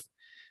 if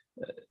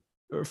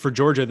for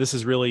Georgia, this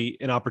is really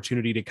an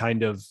opportunity to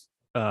kind of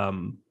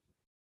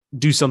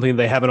do something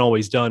they haven't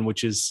always done,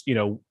 which is,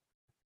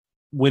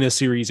 win a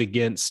series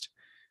against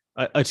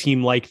a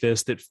team like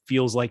this that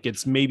feels like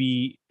it's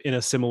maybe in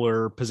a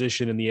similar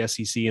position in the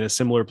SEC, in a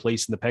similar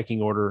place in the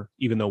pecking order,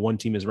 even though one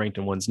team is ranked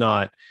and one's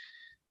not.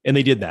 And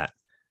they did that.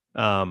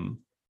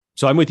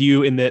 So I'm with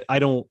you in that I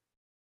don't,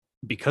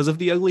 because of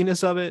the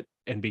ugliness of it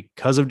and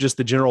because of just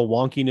the general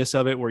wonkiness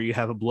of it, where you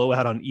have a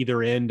blowout on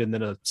either end and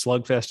then a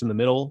slugfest in the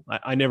middle,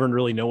 I never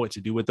really know what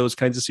to do with those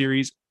kinds of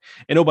series.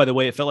 And oh, by the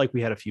way, it felt like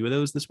we had a few of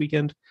those this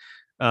weekend.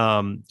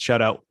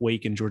 Shout out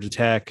Wake and Georgia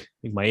Tech. I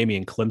think Miami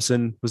and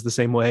Clemson was the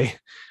same way.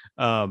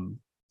 I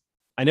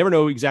never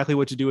know exactly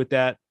what to do with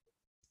that.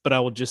 But I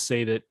will just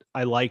say that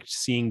I liked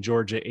seeing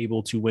Georgia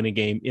able to win a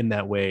game in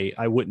that way.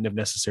 I wouldn't have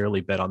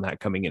necessarily bet on that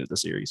coming into the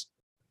series.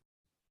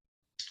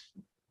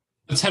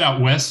 Let's head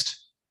out west.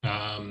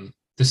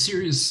 The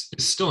series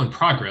is still in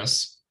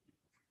progress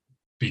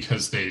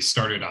because they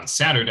started on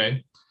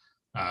Saturday,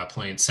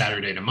 playing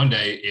Saturday to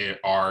Monday. It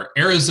are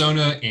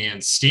Arizona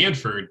and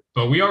Stanford,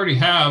 but we already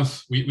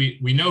have,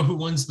 we know who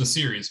wins the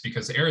series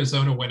because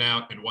Arizona went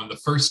out and won the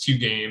first two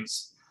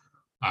games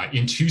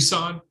in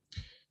Tucson.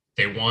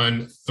 They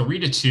won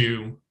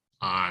 3-2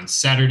 on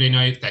Saturday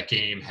night. That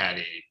game had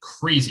a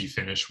crazy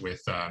finish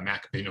with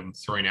Mac Bingham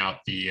throwing out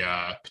the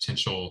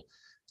potential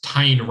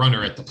tying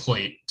runner at the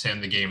plate to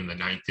end the game in the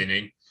ninth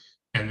inning.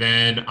 And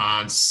then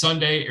on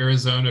Sunday,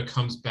 Arizona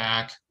comes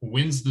back,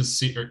 wins the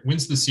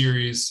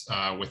series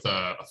with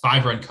a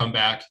 5-run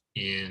comeback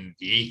in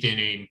the eighth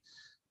inning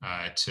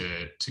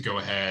to go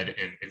ahead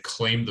and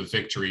claim the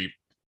victory,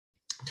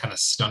 kind of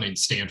stunning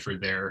Stanford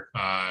there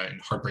in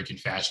heartbreaking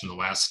fashion the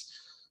last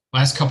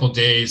couple of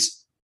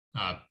days.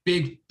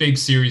 Big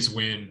series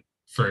win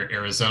for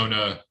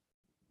Arizona.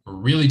 A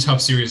really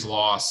tough series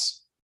loss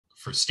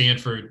for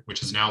Stanford,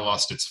 which has now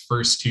lost its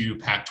first two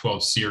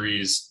Pac-12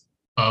 series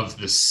of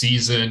the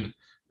season.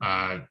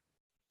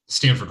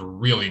 Stanford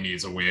really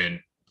needs a win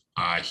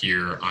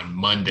here on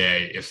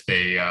Monday. If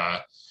they,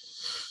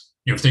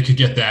 if they could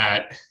get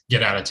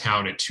out of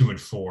town at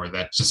 2-4,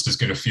 that just is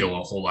going to feel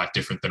a whole lot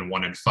different than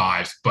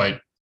 1-5. But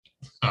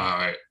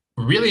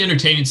really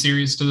entertaining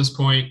series to this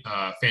point.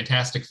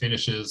 Fantastic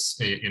finishes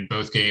in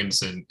both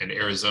games, and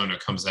Arizona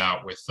comes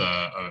out with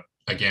a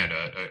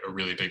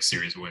really big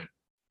series win.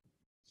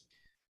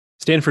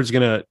 Stanford's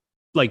going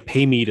to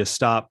pay me to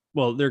stop.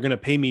 Well, they're going to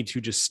pay me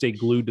to just stay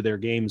glued to their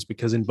games,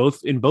 because in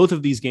both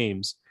of these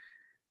games,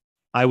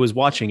 I was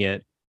watching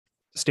it.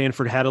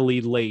 Stanford had a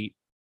lead late,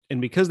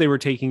 and because they were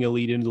taking a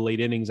lead into the late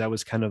innings, I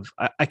kind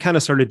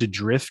of started to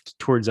drift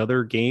towards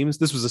other games.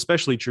 This was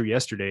especially true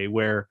yesterday,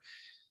 where,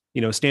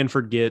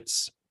 Stanford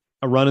gets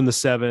a run in the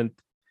seventh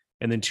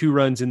and then 2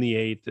 runs in the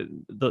eighth.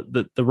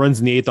 The runs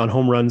in the eighth on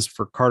home runs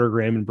for Carter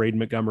Graham and Braden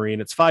Montgomery,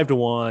 and it's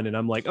 5-1. And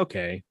I'm like,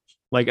 okay,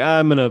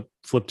 I'm going to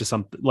flip to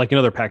something like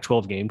another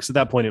Pac-12 game, because at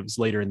that point it was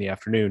later in the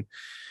afternoon.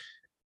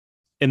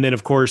 And then,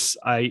 of course,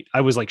 I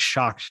was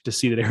shocked to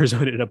see that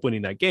Arizona ended up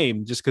winning that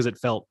game, just because it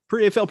felt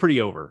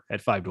pretty over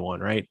at 5-1,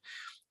 right?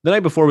 The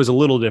night before was a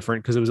little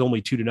different because it was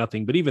only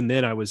 2-0. But even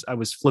then I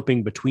was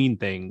flipping between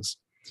things,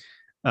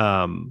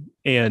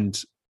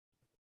 and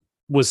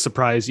was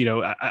surprised.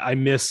 I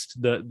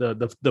missed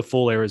the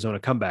full Arizona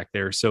comeback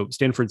there. So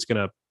Stanford's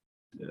going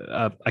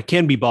to, I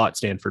can be bought,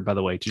 Stanford, by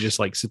the way, to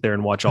just sit there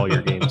and watch all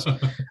your games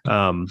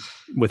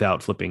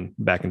without flipping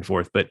back and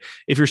forth. But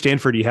if you're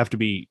Stanford, you have to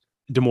be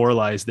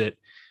demoralized that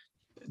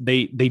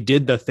they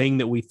did the thing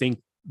that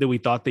we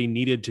thought they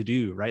needed to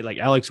do, right?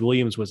 Alex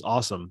Williams was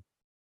awesome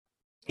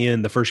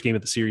in the first game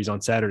of the series on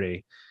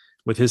Saturday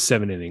with his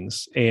 7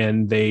 innings,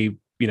 and they,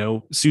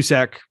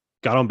 Susac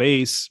got on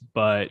base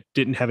but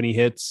didn't have any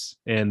hits,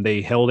 and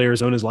they held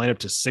Arizona's lineup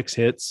to 6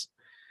 hits,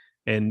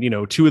 and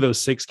 2 of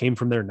those 6 came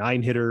from their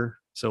 9-hitter.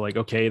 So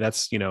okay,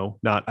 that's,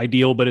 not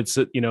ideal, but it's,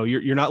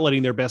 you're not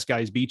letting their best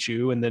guys beat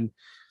you. And then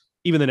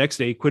even the next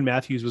day, Quinn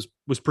Matthews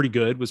was pretty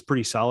good, was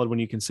pretty solid when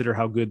you consider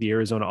how good the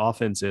Arizona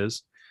offense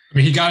is. I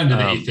mean, he got into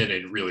the 8th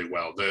inning really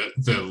well.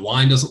 The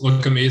line doesn't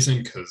look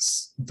amazing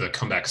because the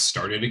comeback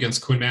started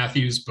against Quinn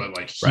Matthews, but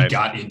he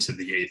got into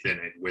the 8th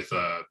inning with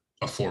a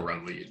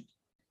 4-run lead.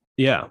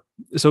 Yeah.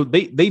 So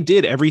they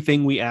did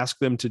everything we asked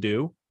them to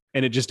do,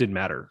 and it just didn't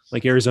matter.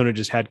 Arizona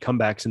just had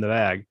comebacks in the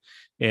bag.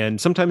 And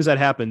sometimes that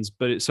happens,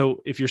 but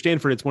so if you're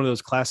Stanford, it's one of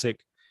those classic,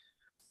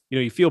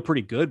 you feel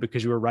pretty good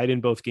because you were right in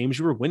both games.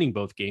 You were winning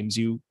both games.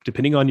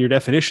 Depending on your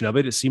definition of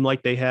it, it seemed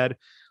like they had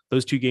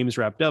those 2 games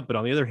wrapped up. But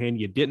on the other hand,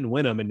 you didn't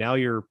win them. And now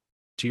to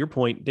your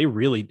point, it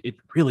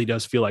really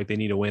does feel like they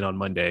need a win on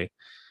Monday.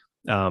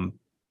 Because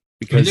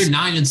they're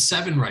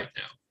 9-7 right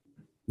now.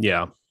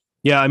 Yeah.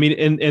 Yeah. I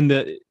mean, and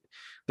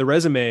the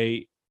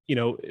resume,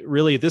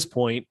 really at this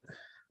point,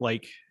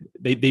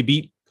 they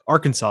beat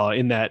Arkansas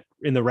in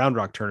the Round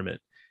Rock tournament.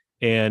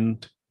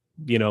 And,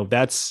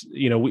 that's,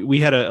 we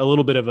had a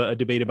little bit of a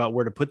debate about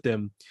where to put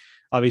them,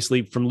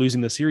 obviously from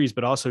losing the series,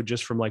 but also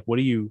just from what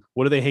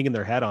are they hanging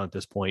their hat on at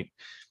this point?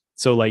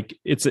 So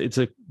it's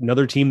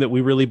another team that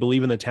we really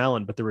believe in the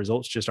talent, but the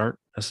results just aren't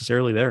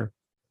necessarily there.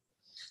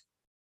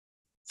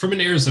 From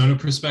an Arizona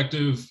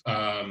perspective,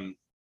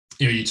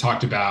 you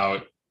talked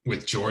about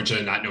with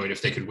Georgia not knowing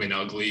if they could win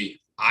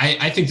ugly.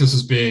 I think this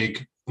was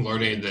big,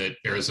 learning that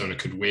Arizona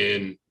could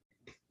win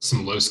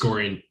some low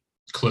scoring,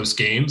 close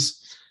games.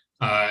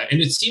 And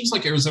it seems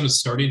like Arizona's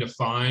starting to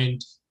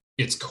find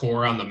its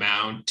core on the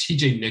mound.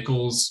 TJ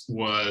Nichols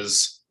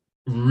was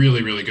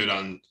really, really good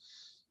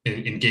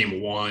in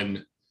game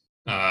 1,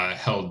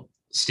 held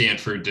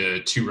Stanford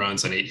to 2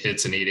 runs on 8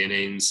 hits and 8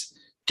 innings.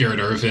 Garrett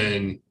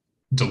Irvin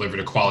delivered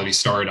a quality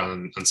start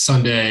on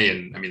Sunday.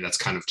 And I mean, that's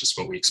kind of just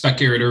what we expect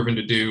Garrett Irvin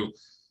to do.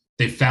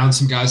 They found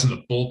some guys in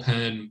the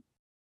bullpen.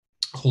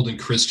 Holden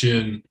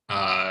Christian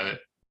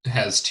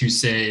has 2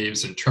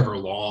 saves, and Trevor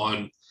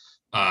Lawn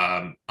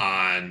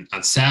on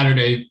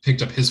Saturday,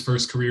 picked up his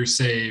first career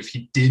save.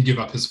 He did give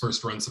up his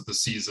first runs of the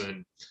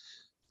season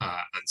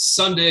on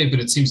Sunday, but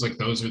it seems like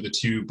those are the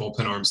two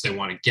bullpen arms they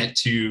want to get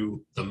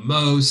to the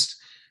most.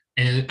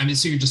 And I mean,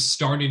 so you're just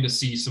starting to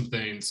see some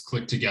things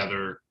click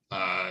together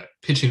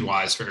pitching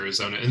wise for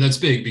Arizona. And that's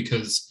big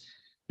because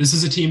this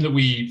is a team that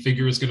we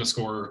figure is going to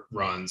score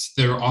runs.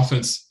 Their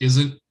offense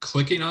isn't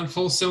clicking on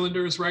full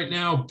cylinders right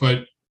now,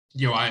 but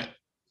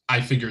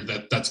I figure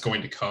that that's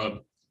going to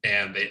come,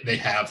 and they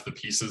have the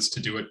pieces to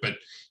do it. But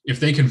if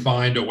they can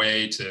find a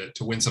way to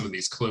win some of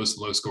these close,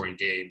 low-scoring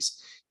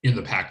games in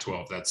the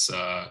Pac-12,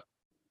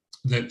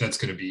 that's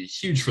going to be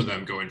huge for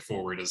them going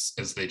forward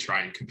as they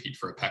try and compete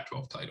for a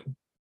Pac-12 title.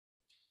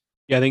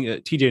 Yeah, I think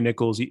TJ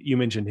Nichols, you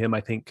mentioned him. I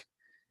think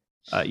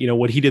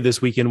what he did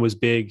this weekend was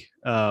big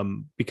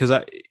because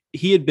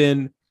he had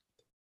been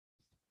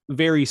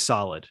very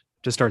solid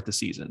to start the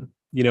season.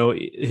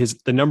 The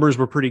numbers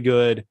were pretty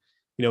good.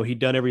 He'd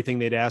done everything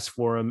they'd asked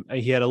for him.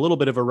 He had a little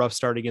bit of a rough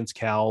start against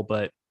Cal,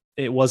 but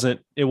it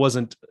wasn't an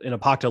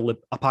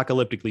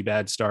apocalyptically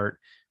bad start.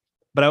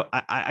 But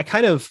I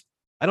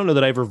don't know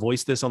that I ever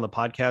voiced this on the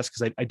podcast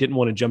because I didn't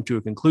want to jump to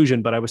a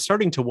conclusion, but I was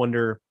starting to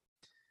wonder,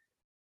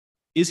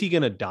 is he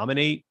going to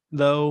dominate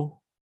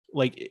though?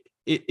 Like,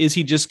 is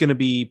he just going to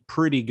be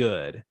pretty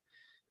good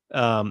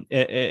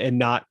and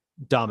not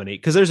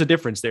dominate? Because there's a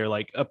difference there.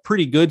 Like a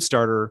pretty good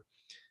starter,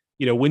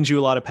 wins you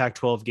a lot of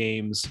Pac-12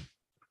 games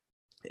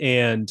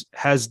and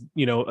has,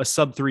 a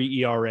sub-3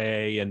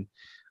 ERA and,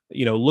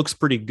 looks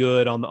pretty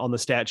good on the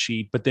stat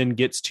sheet, but then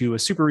gets to a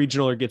super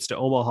regional or gets to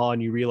Omaha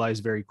and you realize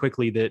very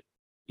quickly that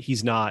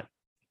he's not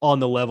on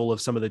the level of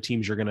some of the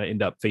teams you're going to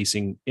end up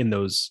facing in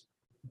those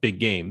big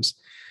games.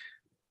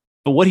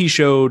 But what he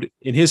showed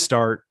in his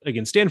start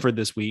against Stanford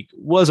this week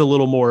was a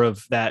little more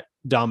of that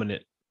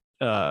dominant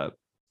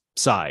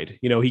side.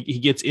 He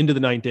gets into the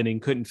ninth inning,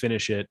 couldn't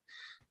finish it,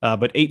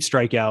 but 8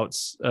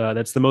 strikeouts.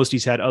 That's the most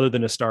he's had other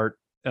than a start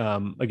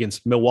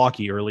against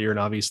Milwaukee earlier. And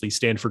obviously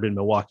Stanford and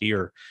Milwaukee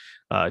are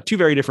two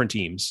very different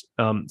teams.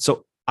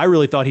 So I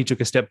really thought he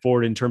took a step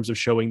forward in terms of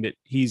showing that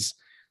he's,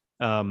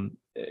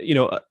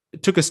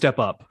 took a step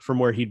up from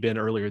where he'd been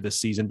earlier this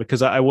season,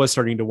 because I was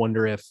starting to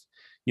wonder if,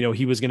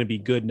 he was going to be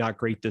good, not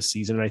great this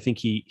season. And I think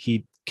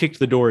he kicked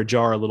the door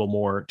ajar a little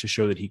more to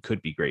show that he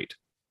could be great.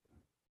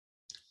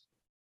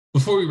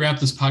 Before we wrap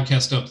this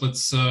podcast up,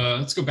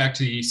 let's go back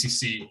to the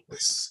ACC.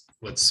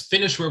 Let's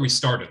finish where we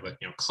started.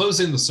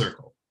 Closing the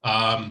circle.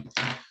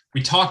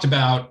 We talked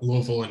about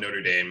Louisville and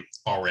Notre Dame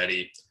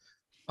already.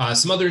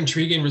 Some other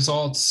intriguing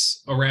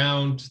results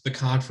around the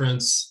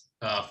conference.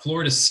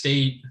 Florida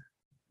State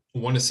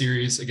won a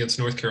series against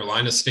North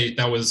Carolina State.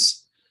 That was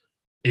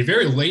a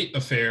very late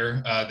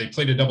affair. They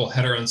played a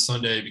doubleheader on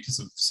Sunday because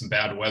of some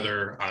bad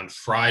weather on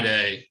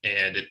Friday,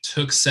 and it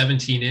took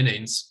 17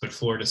 innings, but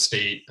Florida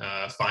State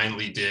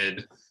finally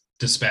did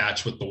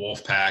dispatch with the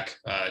Wolfpack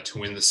to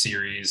win the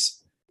series.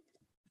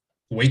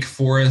 Wake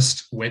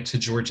Forest went to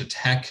Georgia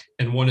Tech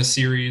and won a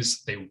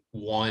series. They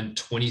won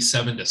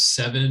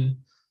 27-7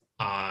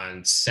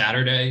 on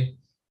Saturday,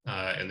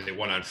 and they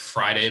won on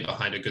Friday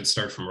behind a good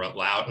start from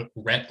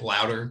Rhett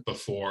Lauder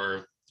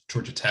before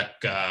Georgia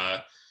Tech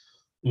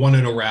won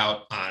in a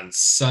rout on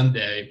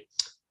Sunday.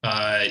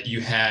 You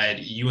had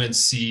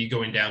UNC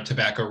going down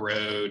Tobacco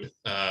Road,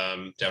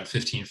 down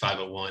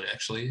 15-501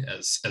 actually,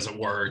 as it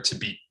were, to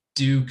beat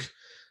Duke.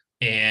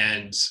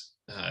 And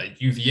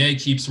UVA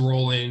keeps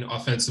rolling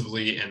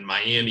offensively, and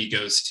Miami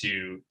goes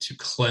to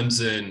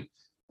Clemson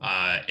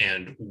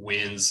and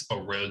wins a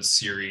road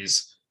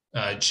series.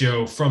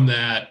 Joe, from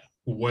that,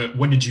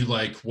 what did you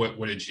like? What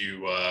did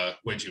you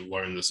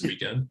learn this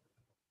weekend?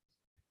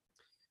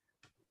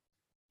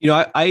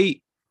 I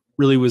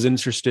really was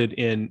interested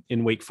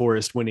in Wake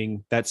Forest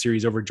winning that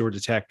series over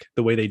Georgia Tech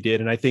the way they did.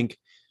 And I think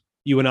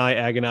you and I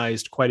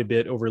agonized quite a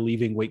bit over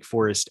leaving Wake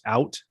Forest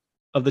out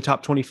of the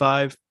top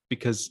 25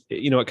 because,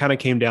 it kind of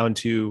came down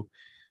to,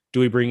 do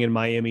we bring in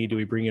Miami? Do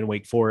we bring in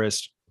Wake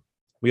Forest?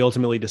 We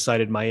ultimately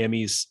decided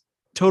Miami's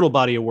total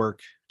body of work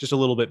just a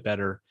little bit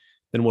better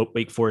than what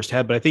Wake Forest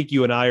had. But I think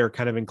you and I are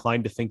kind of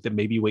inclined to think that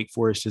maybe Wake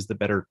Forest is the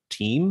better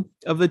team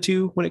of the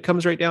two when it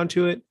comes right down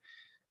to it.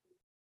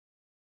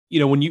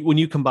 When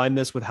you combine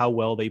this with how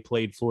well they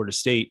played Florida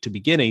State to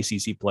begin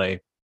ACC play,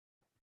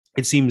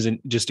 it seems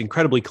just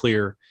incredibly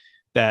clear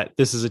that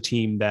this is a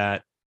team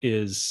that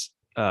is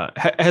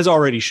has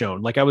already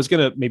shown. Like, I was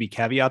going to maybe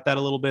caveat that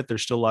a little bit.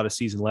 There's still a lot of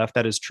season left.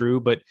 That is true.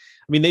 But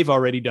I mean, they've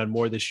already done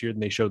more this year than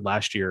they showed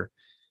last year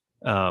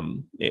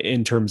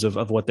in terms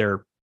of what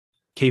they're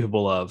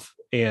capable of.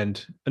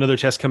 And another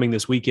test coming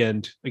this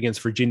weekend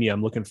against Virginia.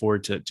 I'm looking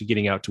forward to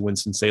getting out to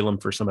Winston-Salem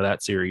for some of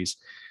that series.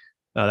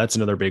 That's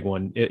another big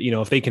one.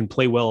 If they can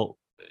play well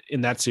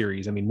in that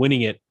series, I mean,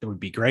 winning it would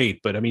be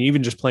great. But I mean,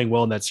 even just playing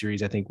well in that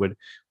series, I think would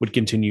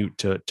continue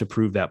to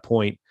prove that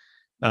point.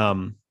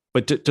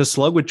 But to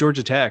slug with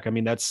Georgia Tech, I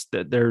mean, that's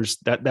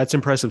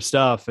impressive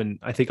stuff. And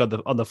I think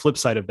on the flip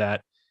side of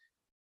that,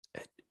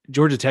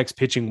 Georgia Tech's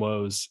pitching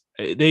woes,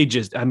 it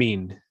just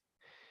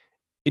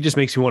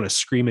makes me want to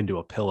scream into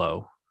a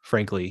pillow.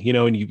 frankly,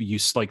 and you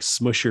like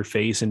smush your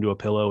face into a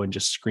pillow and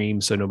just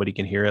scream so nobody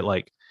can hear it.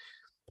 Like,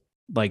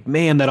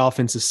 man, that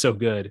offense is so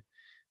good.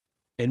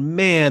 And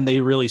man,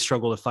 they really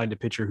struggle to find a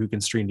pitcher who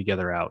can string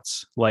together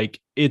outs. Like,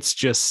 it's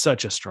just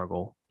such a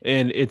struggle.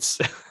 And it's,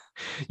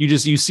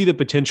 you see the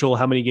potential,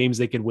 how many games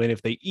they could win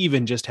if they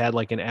even just had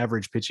like an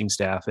average pitching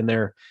staff. And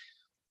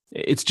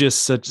it's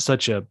just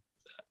such a,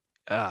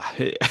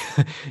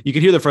 you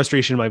can hear the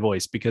frustration in my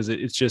voice because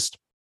it's just,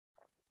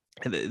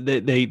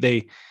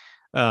 there's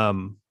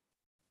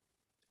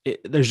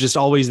just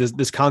always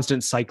this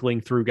constant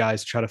cycling through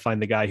guys to try to find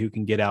the guy who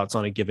can get outs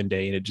on a given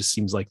day. And it just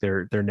seems like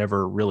they're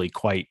never really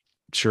quite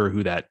sure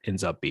who that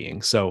ends up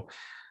being. So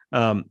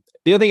the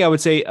other thing I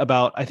would say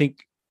about, I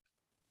think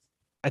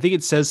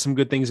it says some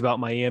good things about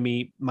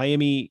Miami.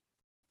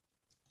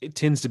 It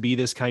tends to be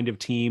this kind of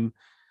team,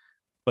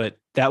 but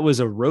that was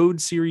a road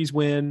series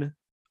win.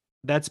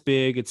 That's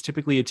big. It's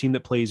typically a team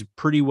that plays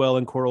pretty well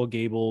in Coral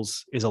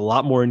Gables, is a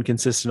lot more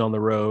inconsistent on the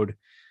road.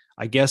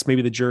 I guess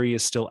maybe the jury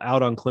is still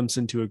out on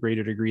Clemson to a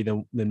greater degree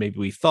than maybe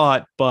we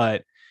thought,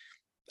 but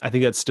I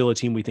think that's still a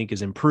team we think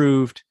is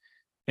improved,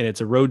 and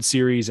it's a road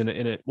series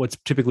and what's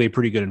typically a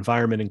pretty good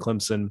environment in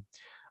Clemson.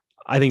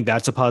 I think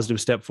that's a positive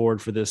step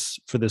forward for this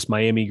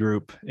Miami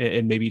group,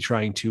 and maybe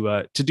trying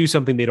to do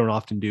something they don't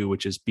often do,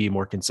 which is be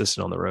more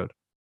consistent on the road.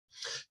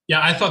 Yeah,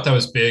 I thought that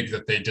was big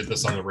that they did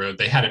this on the road.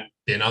 They hadn't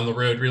been on the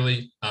road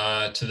really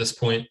to this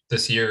point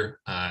this year,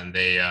 and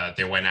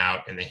they went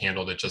out and they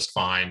handled it just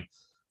fine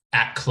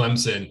at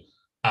Clemson.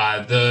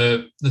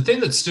 The thing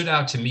that stood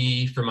out to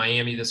me for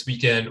Miami this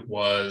weekend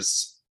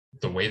was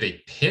the way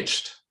they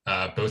pitched,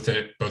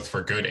 both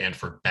for good and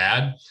for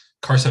bad.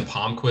 Carson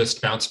Palmquist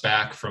bounced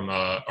back from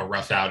a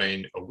rough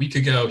outing a week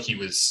ago. He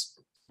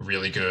was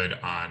really good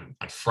on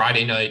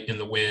Friday night in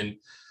the win.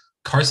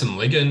 Carson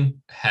Ligon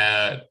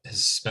has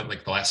spent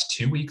like the last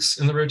 2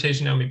 weeks in the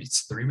rotation now, maybe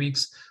it's 3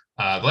 weeks,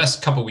 the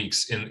last couple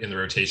weeks in the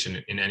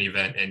rotation in any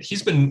event, and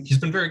he's been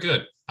very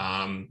good.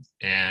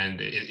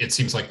 And it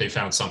seems like they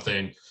found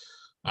something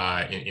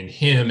in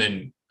him,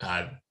 and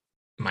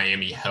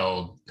Miami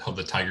held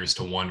the Tigers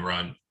to 1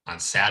 run on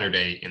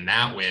Saturday in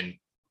that win.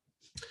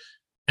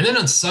 And then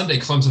on Sunday,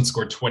 Clemson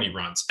scored 20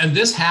 runs. And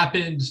this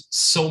happened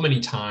so many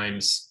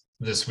times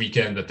this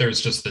weekend that there's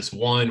just this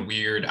one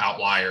weird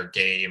outlier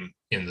game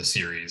in the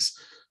series.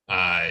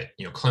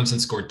 Clemson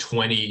scored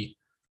 20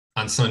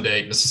 on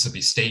Sunday.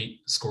 Mississippi State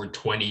scored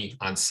 20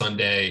 on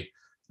Sunday.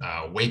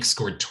 Wake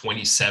scored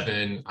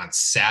 27 on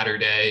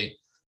Saturday.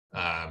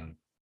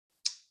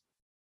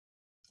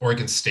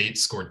 Oregon State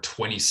scored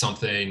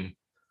 20-something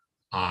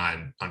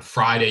on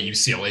Friday.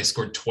 UCLA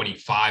scored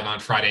 25 on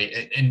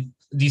Friday. And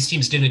these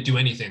teams didn't do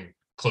anything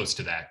close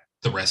to that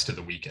the rest of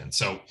the weekend.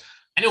 So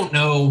I don't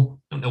know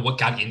what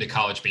got into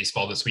college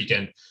baseball this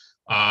weekend.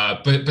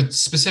 But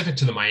specific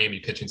to the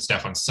Miami pitching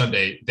staff on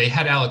Sunday, they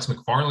had Alex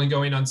McFarland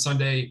going on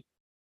Sunday.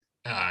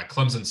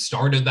 Clemson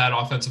started that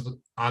offensive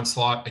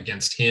onslaught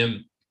against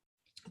him.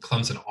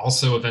 Clemson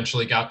also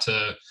eventually got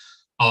to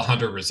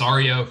Alejandro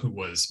Rosario, who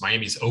was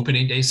Miami's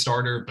opening day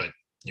starter, but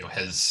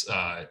has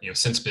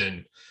since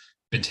been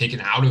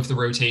taken out of the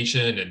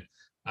rotation. And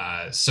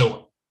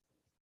so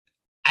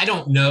I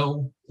don't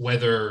know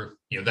whether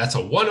that's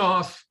a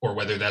one-off or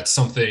whether that's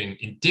something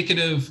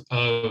indicative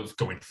of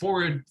going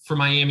forward for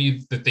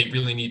Miami that they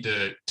really need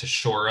to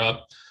shore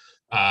up.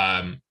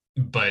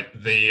 But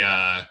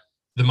the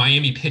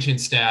Miami pitching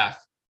staff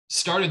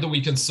started the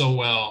weekend so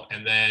well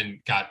and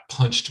then got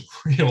punched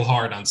real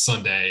hard on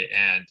Sunday.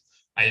 And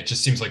it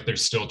just seems like they're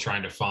still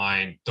trying to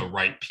find the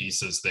right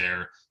pieces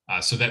there.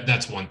 So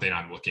that's one thing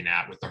I'm looking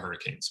at with the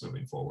Hurricanes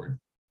moving forward.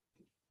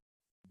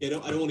 I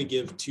don't want to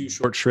give too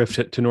short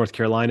shrift to North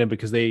Carolina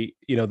because they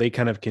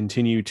kind of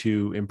continue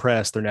to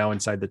impress. They're now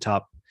inside the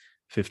top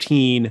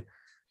 15,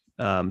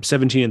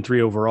 17-3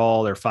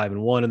 overall. They're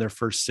 5-1 in their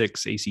first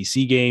 6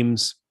 ACC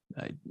games.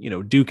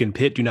 Duke and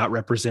Pitt do not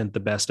represent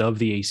the best of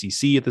the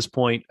ACC at this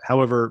point.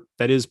 However,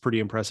 that is pretty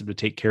impressive to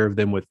take care of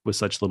them with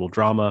such little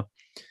drama.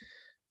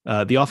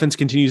 The offense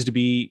continues to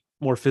be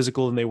more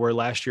physical than they were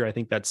last year. I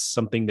think that's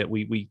something that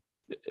we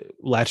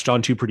latched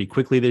onto pretty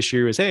quickly this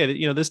year is,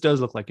 hey, this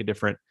does look like a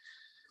different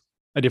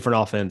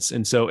offense.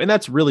 And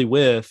that's really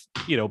with,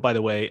 by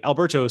the way,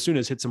 Alberto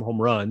Osuna hit some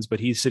home runs, but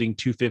he's sitting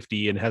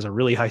 250 and has a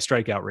really high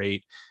strikeout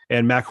rate.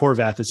 And Mac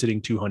Horvath is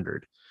sitting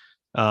 200.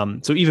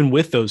 So even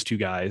with those two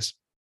guys,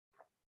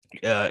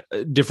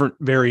 different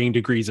varying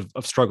degrees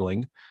of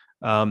struggling,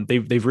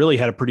 they've really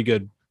had a pretty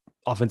good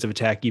offensive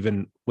attack,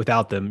 even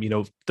without them.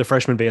 The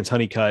freshman Vance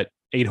Honeycutt,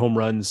 8 home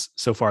runs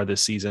so far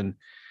this season.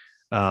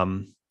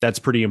 That's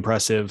pretty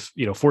impressive.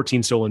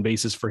 14 stolen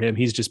bases for him.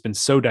 He's just been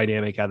so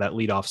dynamic at that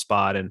leadoff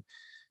spot. And,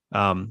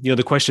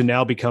 the question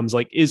now becomes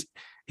is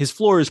his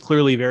floor is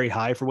clearly very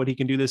high for what he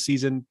can do this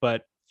season,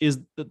 but is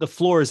the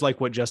floor is like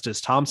what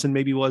Justice Thompson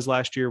maybe was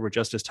last year, where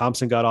Justice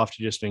Thompson got off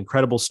to just an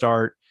incredible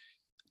start,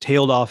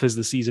 tailed off as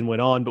the season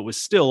went on, but was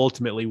still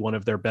ultimately one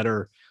of their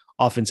better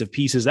offensive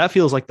pieces. That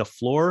feels like the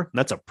floor.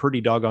 That's a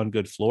pretty doggone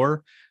good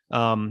floor.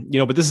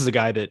 But this is a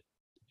guy that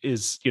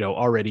is,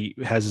 already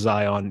has his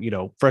eye on,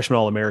 freshman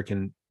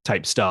All-American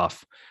type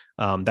stuff.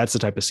 That's the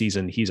type of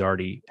season he's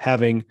already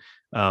having.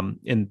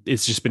 And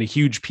it's just been a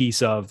huge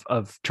piece of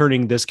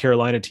turning this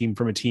Carolina team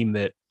from a team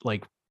that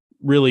like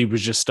really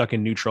was just stuck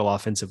in neutral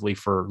offensively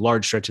for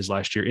large stretches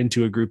last year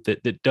into a group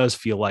that does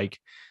feel like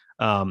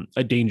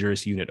a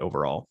dangerous unit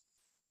overall.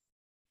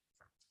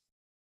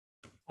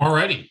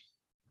 Alrighty.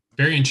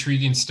 Very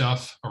intriguing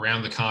stuff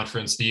around the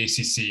conference. The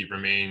ACC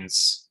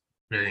remains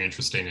very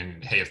interesting.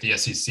 And hey, if the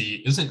SEC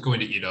isn't going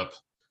to eat up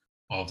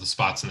all of the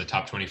spots in the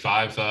top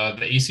 25,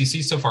 the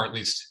ACC so far at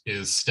least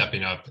is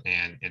stepping up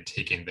and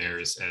taking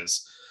theirs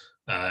as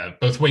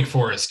both Wake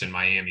Forest and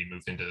Miami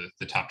moved into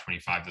the top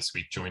 25 this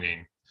week,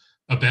 joining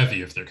a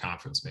bevy of their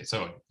conference mates.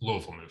 So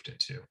Louisville moved in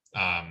too.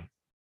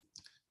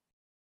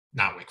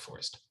 Not Wake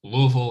Forest,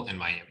 Louisville and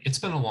Miami. It's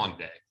been a long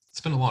day.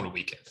 It's been a long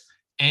weekend.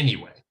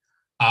 Anyway,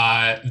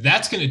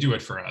 that's going to do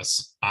it for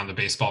us on the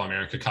Baseball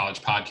America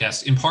College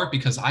podcast, in part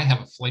because I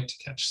have a flight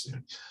to catch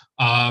soon,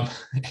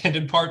 and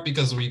in part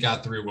because we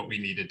got through what we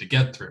needed to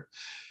get through.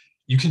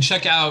 You can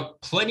check out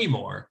plenty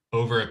more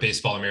over at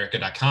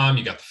baseballamerica.com.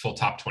 You got the full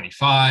top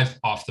 25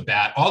 off the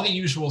bat, all the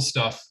usual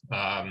stuff,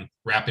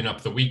 wrapping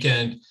up the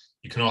weekend.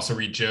 You can also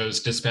read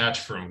Joe's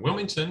dispatch from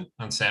Wilmington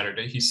on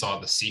Saturday. He saw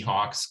the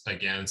Seahawks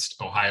against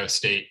Ohio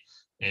State,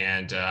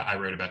 and I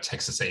wrote about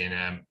Texas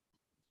A&M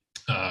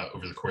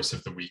over the course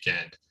of the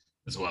weekend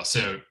as well.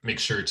 So make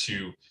sure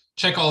to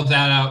check all of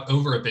that out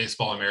over at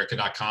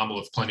baseballamerica.com. We'll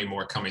have plenty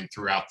more coming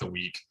throughout the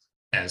week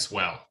as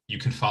well. You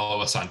can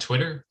follow us on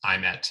Twitter.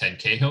 I'm at Ted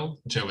Cahill.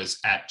 Joe is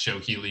at Joe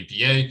Healy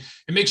BA.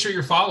 And make sure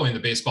you're following the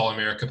Baseball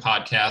America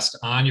podcast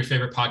on your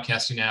favorite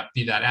podcasting app,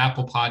 be that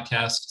Apple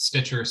Podcast,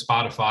 Stitcher,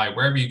 Spotify,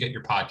 wherever you get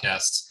your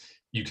podcasts.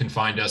 You can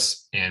find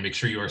us, and make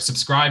sure you are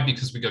subscribed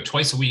because we go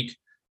twice a week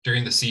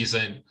during the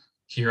season.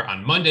 Here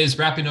on Mondays,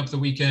 wrapping up the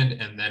weekend,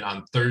 and then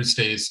on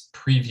Thursdays,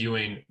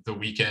 previewing the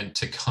weekend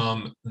to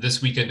come.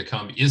 This weekend to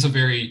come is a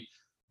very,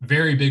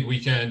 very big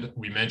weekend.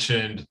 We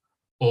mentioned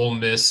Ole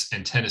Miss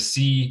and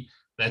Tennessee.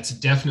 That's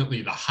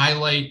definitely the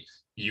highlight.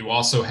 You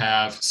also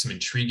have some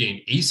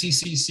intriguing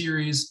ACC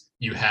series.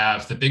 You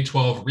have the Big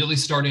 12 really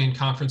starting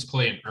conference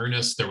play in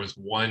earnest. There was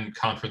one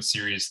conference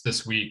series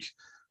this week.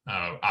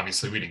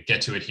 Obviously, we didn't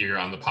get to it here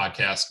on the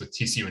podcast with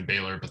TCU and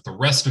Baylor, but the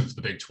rest of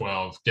the Big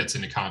 12 gets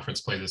into conference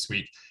play this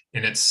week.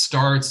 And it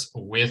starts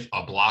with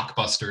a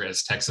blockbuster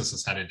as Texas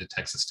is headed to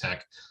Texas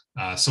Tech.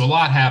 So a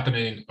lot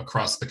happening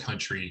across the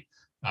country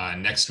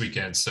next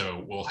weekend.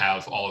 So we'll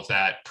have all of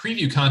that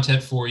preview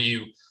content for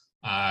you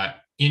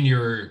in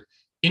your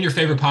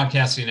favorite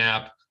podcasting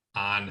app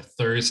on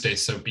Thursday.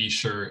 So be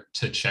sure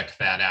to check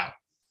that out.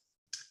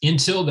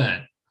 Until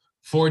then,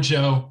 for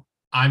Joe,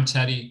 I'm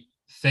Teddy.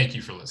 Thank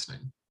you for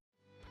listening.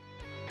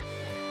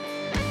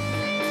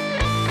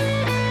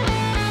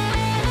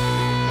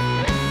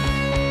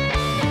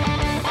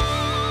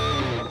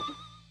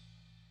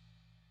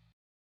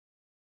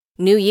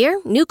 New year,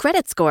 new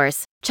credit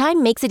scores.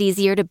 Chime makes it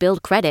easier to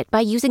build credit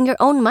by using your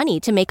own money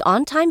to make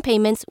on-time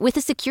payments with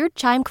a secured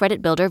Chime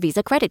Credit Builder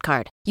Visa credit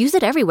card. Use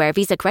it everywhere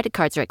Visa credit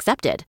cards are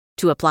accepted.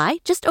 To apply,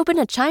 just open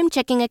a Chime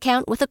checking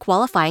account with a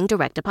qualifying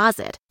direct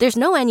deposit. There's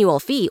no annual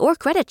fee or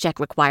credit check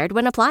required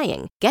when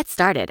applying. Get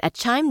started at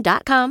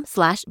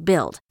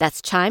chime.com/build.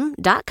 That's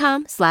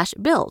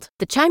chime.com/build.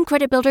 The Chime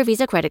Credit Builder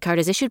Visa credit card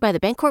is issued by the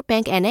Bancorp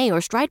Bank N.A. or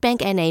Stride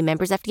Bank N.A.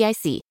 members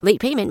FDIC. Late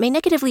payment may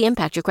negatively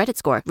impact your credit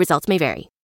score. Results may vary.